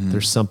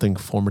 There's something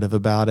formative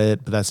about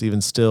it, but that's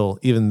even still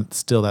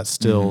that's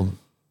still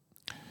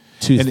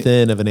too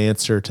thin of an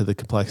answer to the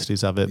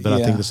complexities of it. But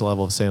I think there's a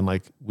level of saying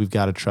like, we've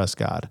got to trust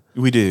God.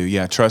 We do.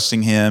 Yeah.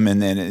 Trusting him.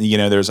 And then,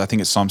 I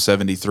think it's Psalm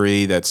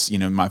 73. That's,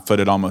 my foot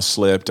had almost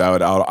slipped. I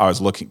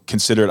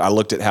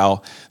looked at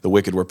how the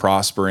wicked were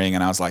prospering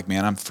and I was like,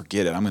 man,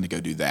 forget it. I'm going to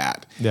go do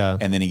that. Yeah.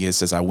 And then he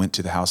says, I went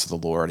to the house of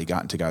the Lord. He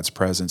got into God's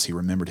presence. He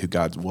remembered who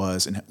God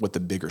was and what the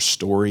bigger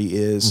story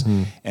is.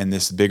 And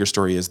this bigger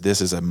story is,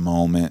 this is a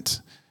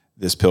moment,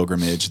 this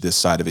pilgrimage, this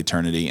side of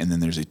eternity, and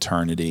then there's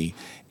eternity,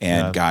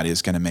 and God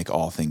is going to make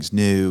all things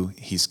new.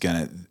 He's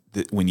going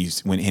to when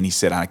he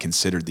said, "I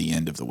considered the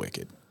end of the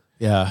wicked."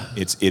 Yeah,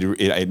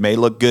 it may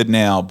look good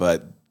now,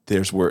 but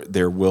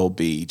there will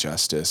be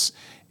justice,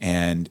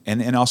 and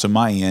also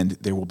my end,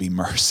 there will be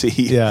mercy.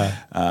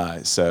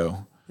 Yeah.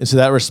 So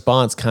that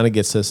response kind of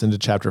gets us into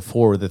chapter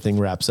 4, where the thing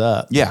wraps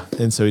up. Yeah,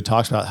 and so he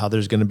talks about how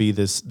there's going to be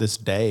this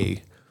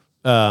day.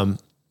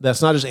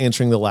 That's not just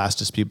answering the last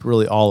dispute, but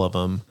really all of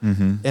them.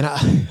 And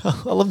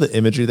I love the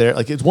imagery there.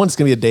 Like it's going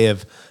to be a day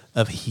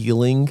of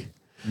healing,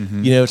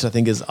 which I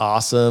think is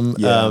awesome.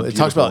 Yeah, it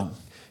talks about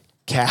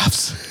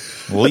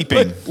calves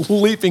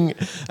leaping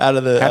out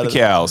of the happy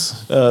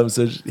cows.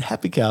 So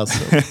happy cows,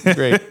 so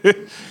great.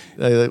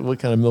 What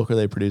kind of milk are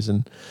they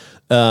producing?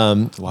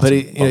 But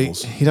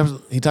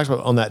he talks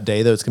about on that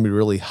day though, it's going to be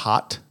really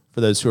hot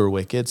for those who are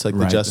wicked. So like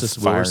the justice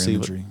will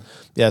receive.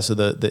 So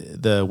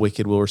the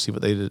wicked will receive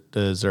what they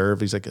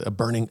deserve. He's like a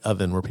burning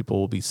oven where people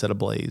will be set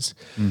ablaze.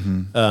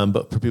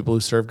 But for people who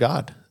serve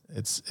God,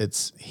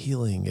 it's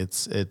healing.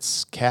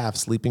 It's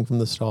calves leaping from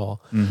the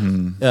stall.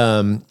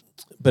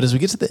 But as we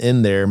get to the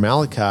end there,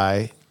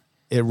 Malachi,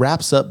 it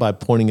wraps up by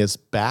pointing us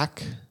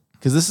back,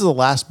 because this is the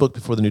last book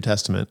before the New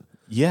Testament.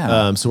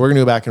 Yeah. So we're going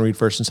to go back and read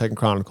 1st and 2nd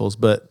Chronicles,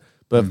 but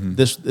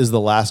this is the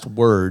last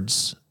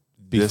words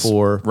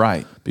before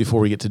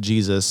we get to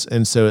Jesus.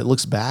 And so it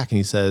looks back and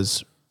he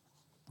says,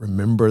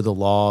 remember the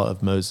law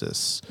of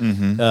Moses.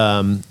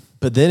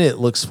 But then it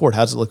looks forward.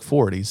 How does it look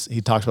forward?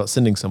 He talks about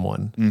sending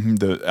someone.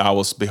 I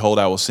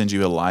will send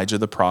you Elijah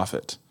the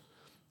prophet.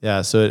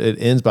 Yeah. So it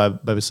ends by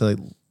saying,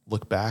 like,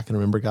 look back and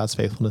remember God's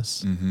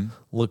faithfulness.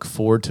 Look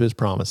forward to his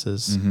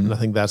promises. And I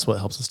think that's what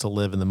helps us to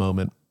live in the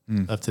moment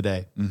of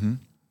today.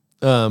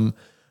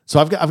 So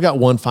I've got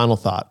one final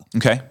thought.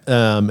 Okay.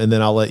 And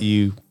then I'll let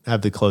you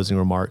have the closing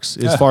remarks.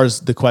 As far as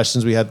the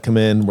questions we had come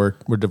in,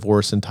 were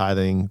divorce and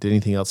tithing. Did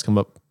anything else come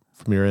up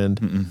from your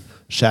end?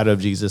 Shadow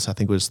of Jesus, I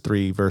think was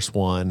 3 verse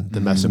 1,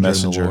 the messenger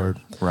of the Lord.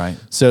 Right.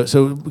 So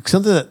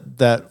something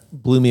that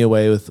blew me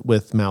away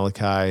with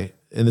Malachi,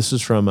 and this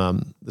is from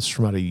about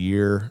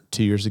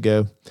 2 years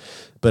ago,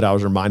 but I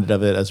was reminded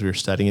of it as we were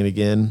studying it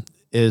again,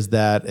 is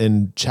that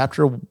in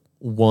chapter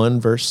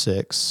 1, verse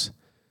 6,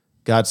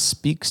 God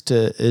speaks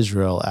to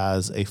Israel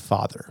as a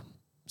father.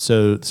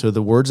 So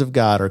the words of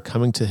God are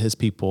coming to his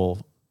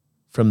people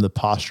from the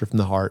posture, from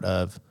the heart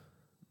of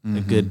a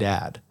good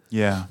dad.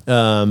 Yeah.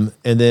 And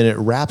then it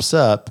wraps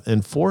up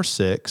in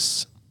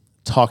 4:6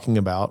 talking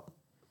about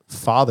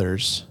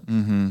fathers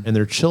and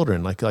their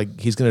children. Like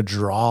he's going to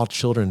draw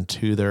children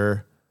to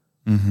their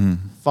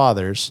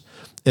fathers.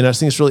 And I just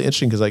think it's really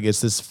interesting because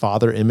it's this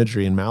father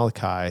imagery in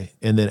Malachi.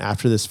 And then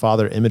after this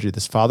father imagery,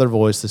 this father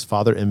voice, this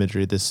father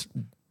imagery, this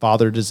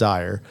father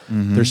desire,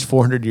 there's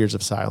 400 years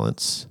of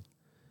silence.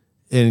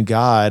 And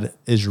God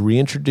is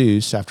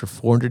reintroduced after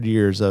 400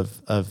 years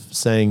of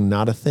saying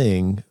not a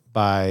thing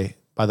by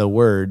the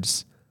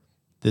words,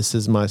 "This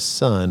is my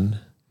son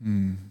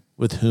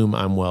with whom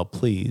I'm well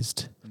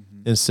pleased."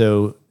 And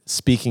so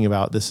speaking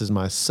about this is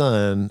my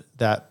son,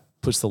 that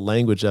puts the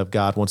language of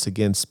God once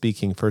again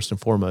speaking first and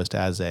foremost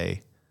as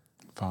a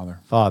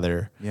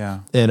father. Yeah.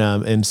 And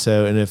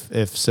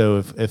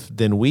if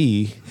then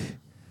we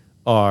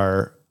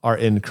are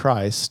in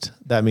Christ,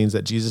 that means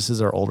that Jesus is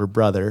our older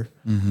brother,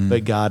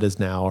 but God is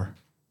now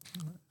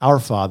our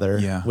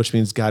father, which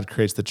means God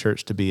creates the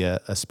church to be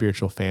a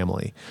spiritual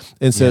family.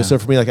 And so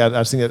for me, I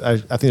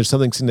think there's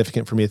something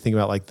significant for me to think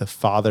about, the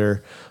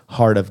father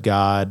heart of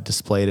God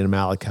displayed in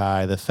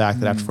Malachi, the fact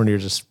that after 400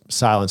 years of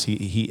silence,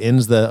 he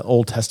ends the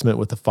Old Testament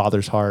with the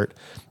father's heart.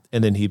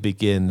 And then he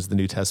begins the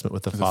New Testament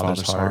with the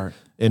Father's heart,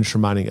 and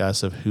reminding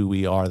us of who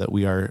we are, that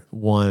we are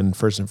one,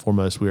 first and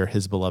foremost, we are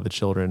his beloved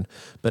children.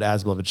 But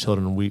as beloved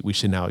children, we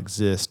should now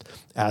exist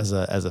as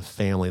a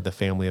family, the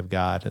family of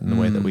God, in the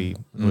way that we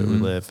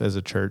live as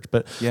a church.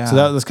 But so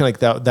that was kind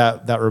of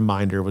like that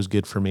reminder was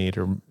good for me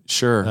to.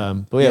 Sure.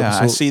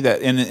 I see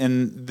that.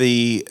 And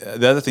the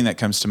other thing that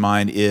comes to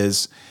mind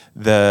is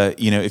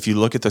if you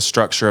look at the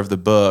structure of the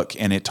book,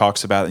 and it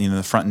talks about,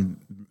 the front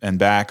and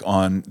back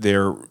on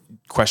their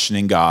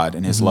questioning God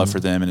and his love for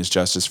them and his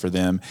justice for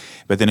them.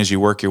 But then as you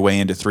work your way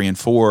into 3 and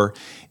 4,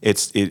 and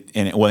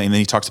then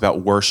he talks about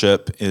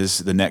worship is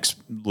the next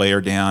layer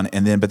down.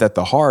 But at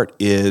the heart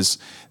is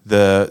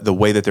the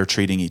way that they're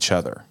treating each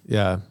other.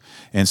 Yeah.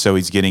 And so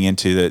he's getting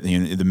into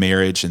the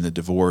marriage and the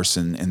divorce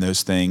and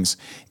those things.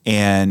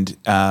 And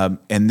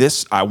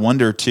this, I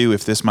wonder too,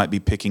 if this might be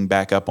picking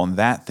back up on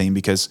that thing,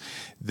 because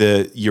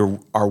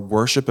our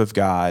worship of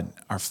God,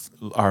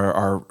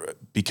 our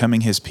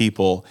becoming his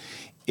people,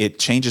 it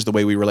changes the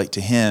way we relate to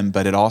him,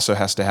 but it also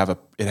has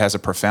a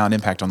profound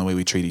impact on the way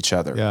we treat each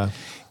other. Yeah.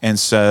 And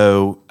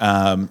so,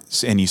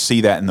 and you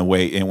see that in the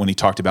way, and when he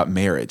talked about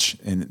marriage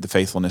and the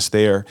faithfulness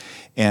there.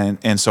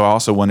 And so I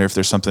also wonder if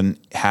there's something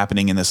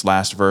happening in this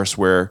last verse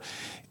where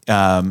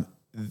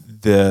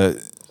the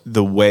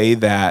way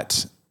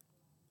that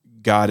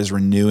God is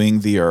renewing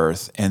the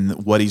earth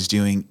and what he's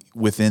doing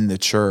within the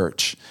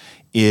church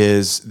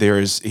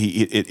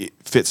it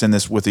fits in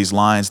this with these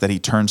lines that he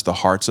turns the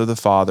hearts of the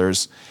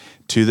fathers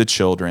to the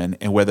children.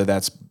 And whether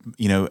that's,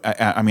 you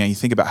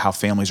think about how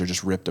families are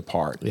just ripped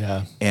apart.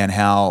 Yeah. And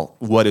how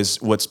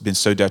what's been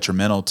so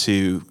detrimental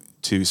to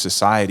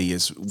society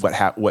is what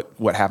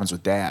happens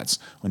with dads,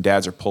 when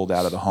dads are pulled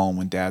out of the home,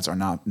 when dads are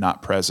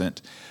not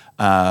present.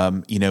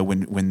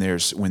 When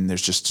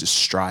there's just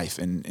strife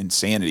and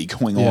insanity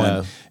going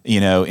on,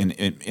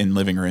 in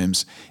living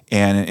rooms,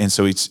 and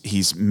so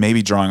he's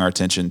maybe drawing our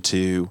attention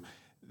to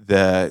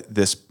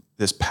this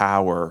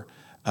power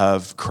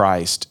of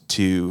Christ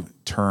to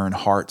turn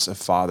hearts of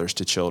fathers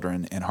to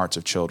children and hearts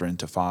of children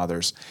to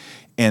fathers.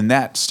 And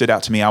that stood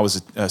out to me. I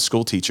was a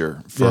school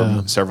teacher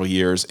for several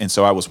years, and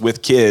so I was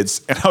with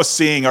kids, and I was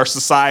seeing our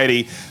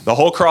society, the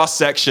whole cross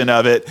section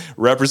of it,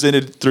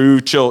 represented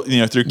through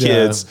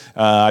kids.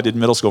 I did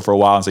middle school for a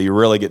while, and so you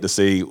really get to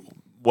see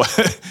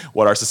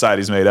what our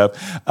society's made of.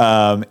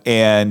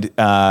 And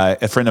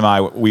a friend of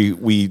mine,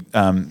 we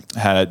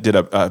did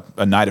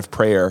a night of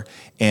prayer,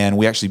 and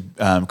we actually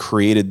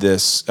created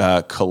this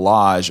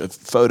collage of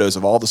photos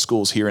of all the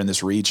schools here in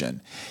this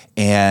region.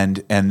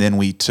 And then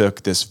we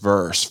took this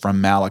verse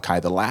from Malachi,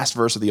 the last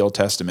verse of the Old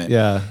Testament,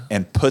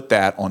 and put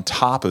that on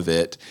top of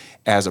it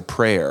as a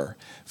prayer.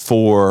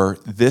 For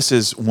this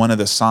is one of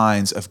the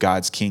signs of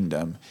God's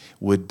kingdom,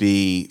 would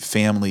be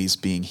families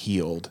being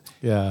healed.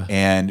 Yeah.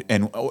 And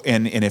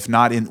if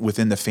not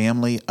within the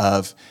family,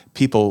 of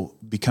people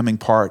becoming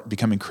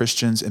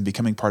Christians and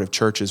becoming part of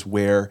churches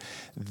where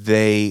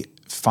they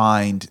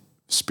find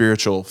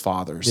spiritual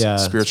fathers,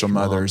 spiritual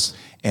mothers,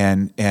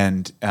 and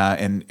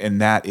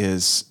that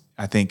is,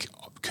 I think,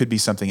 could be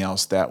something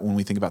else that when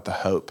we think about the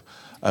hope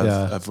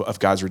of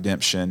God's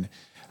redemption,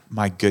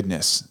 my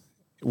goodness,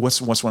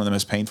 what's one of the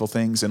most painful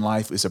things in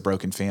life is a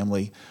broken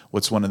family.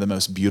 What's one of the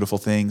most beautiful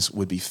things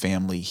would be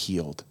family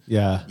healed.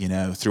 Yeah.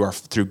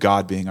 Through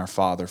God being our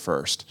Father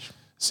first.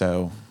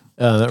 So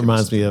that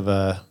reminds me of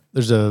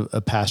there's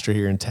a pastor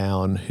here in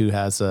town who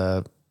has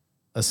a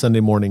Sunday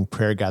morning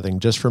prayer gathering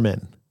just for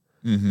men.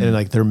 Mm-hmm. And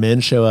like their men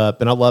show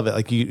up, and I love it.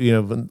 Like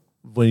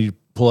when you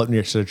pull up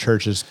near to the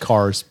church's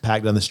cars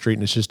packed down the street,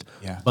 and it's just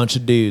a bunch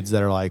of dudes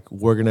that are like,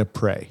 we're going to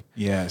pray.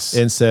 Yes.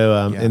 And so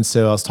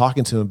I was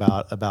talking to him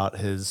about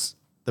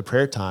the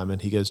prayer time,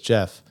 and he goes,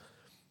 Jeff,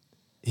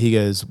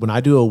 when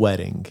I do a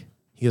wedding,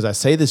 he goes, I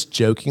say this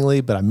jokingly,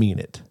 but I mean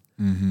it.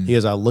 Mm-hmm. He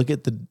goes, I look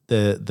at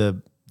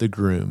the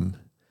groom,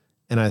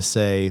 and I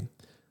say,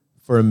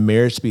 for a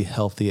marriage to be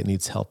healthy, it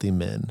needs healthy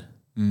men.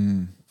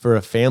 Mm. For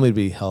a family to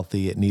be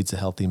healthy, it needs a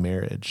healthy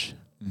marriage.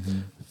 Mm-hmm.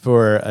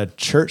 For a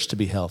church to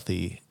be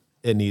healthy,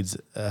 it needs,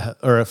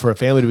 or for a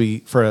family to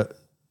be,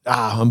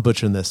 I'm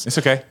butchering this. It's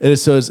okay.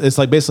 It's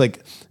like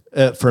basically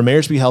for a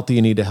marriage to be healthy,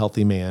 you need a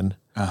healthy man.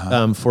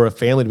 Uh-huh. For a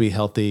family to be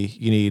healthy,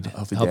 you need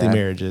healthy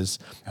marriages.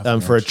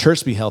 For a church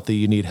to be healthy,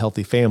 you need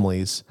healthy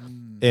families.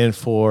 And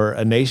for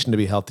a nation to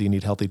be healthy, you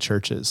need healthy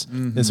churches.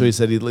 Mm-hmm. And so he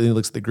said, he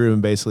looks at the group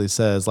and basically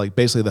says,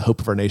 basically the hope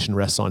of our nation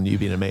rests on you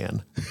being a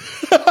man.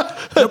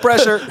 No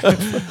pressure.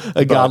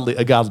 a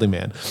godly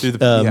man.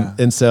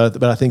 And so,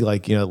 but I think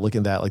looking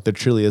at that, there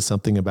truly is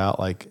something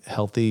about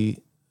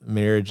healthy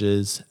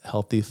marriages,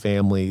 healthy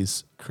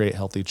families create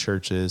healthy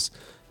churches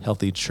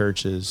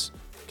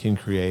can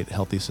create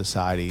healthy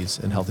societies,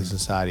 and healthy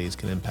societies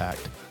can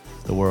impact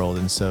the world.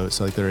 And so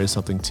there is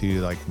something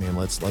to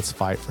let's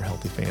fight for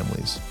healthy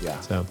families. Yeah.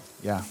 So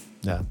yeah,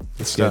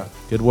 it's good.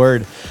 Good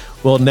word.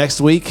 Well, next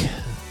week,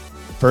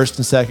 1st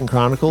and 2nd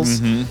Chronicles,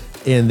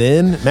 and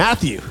then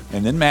Matthew.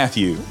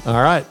 All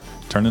right,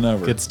 turning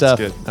over. Good stuff.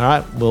 Good. All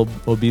right,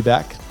 we'll be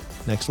back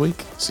next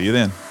week. See you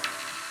then.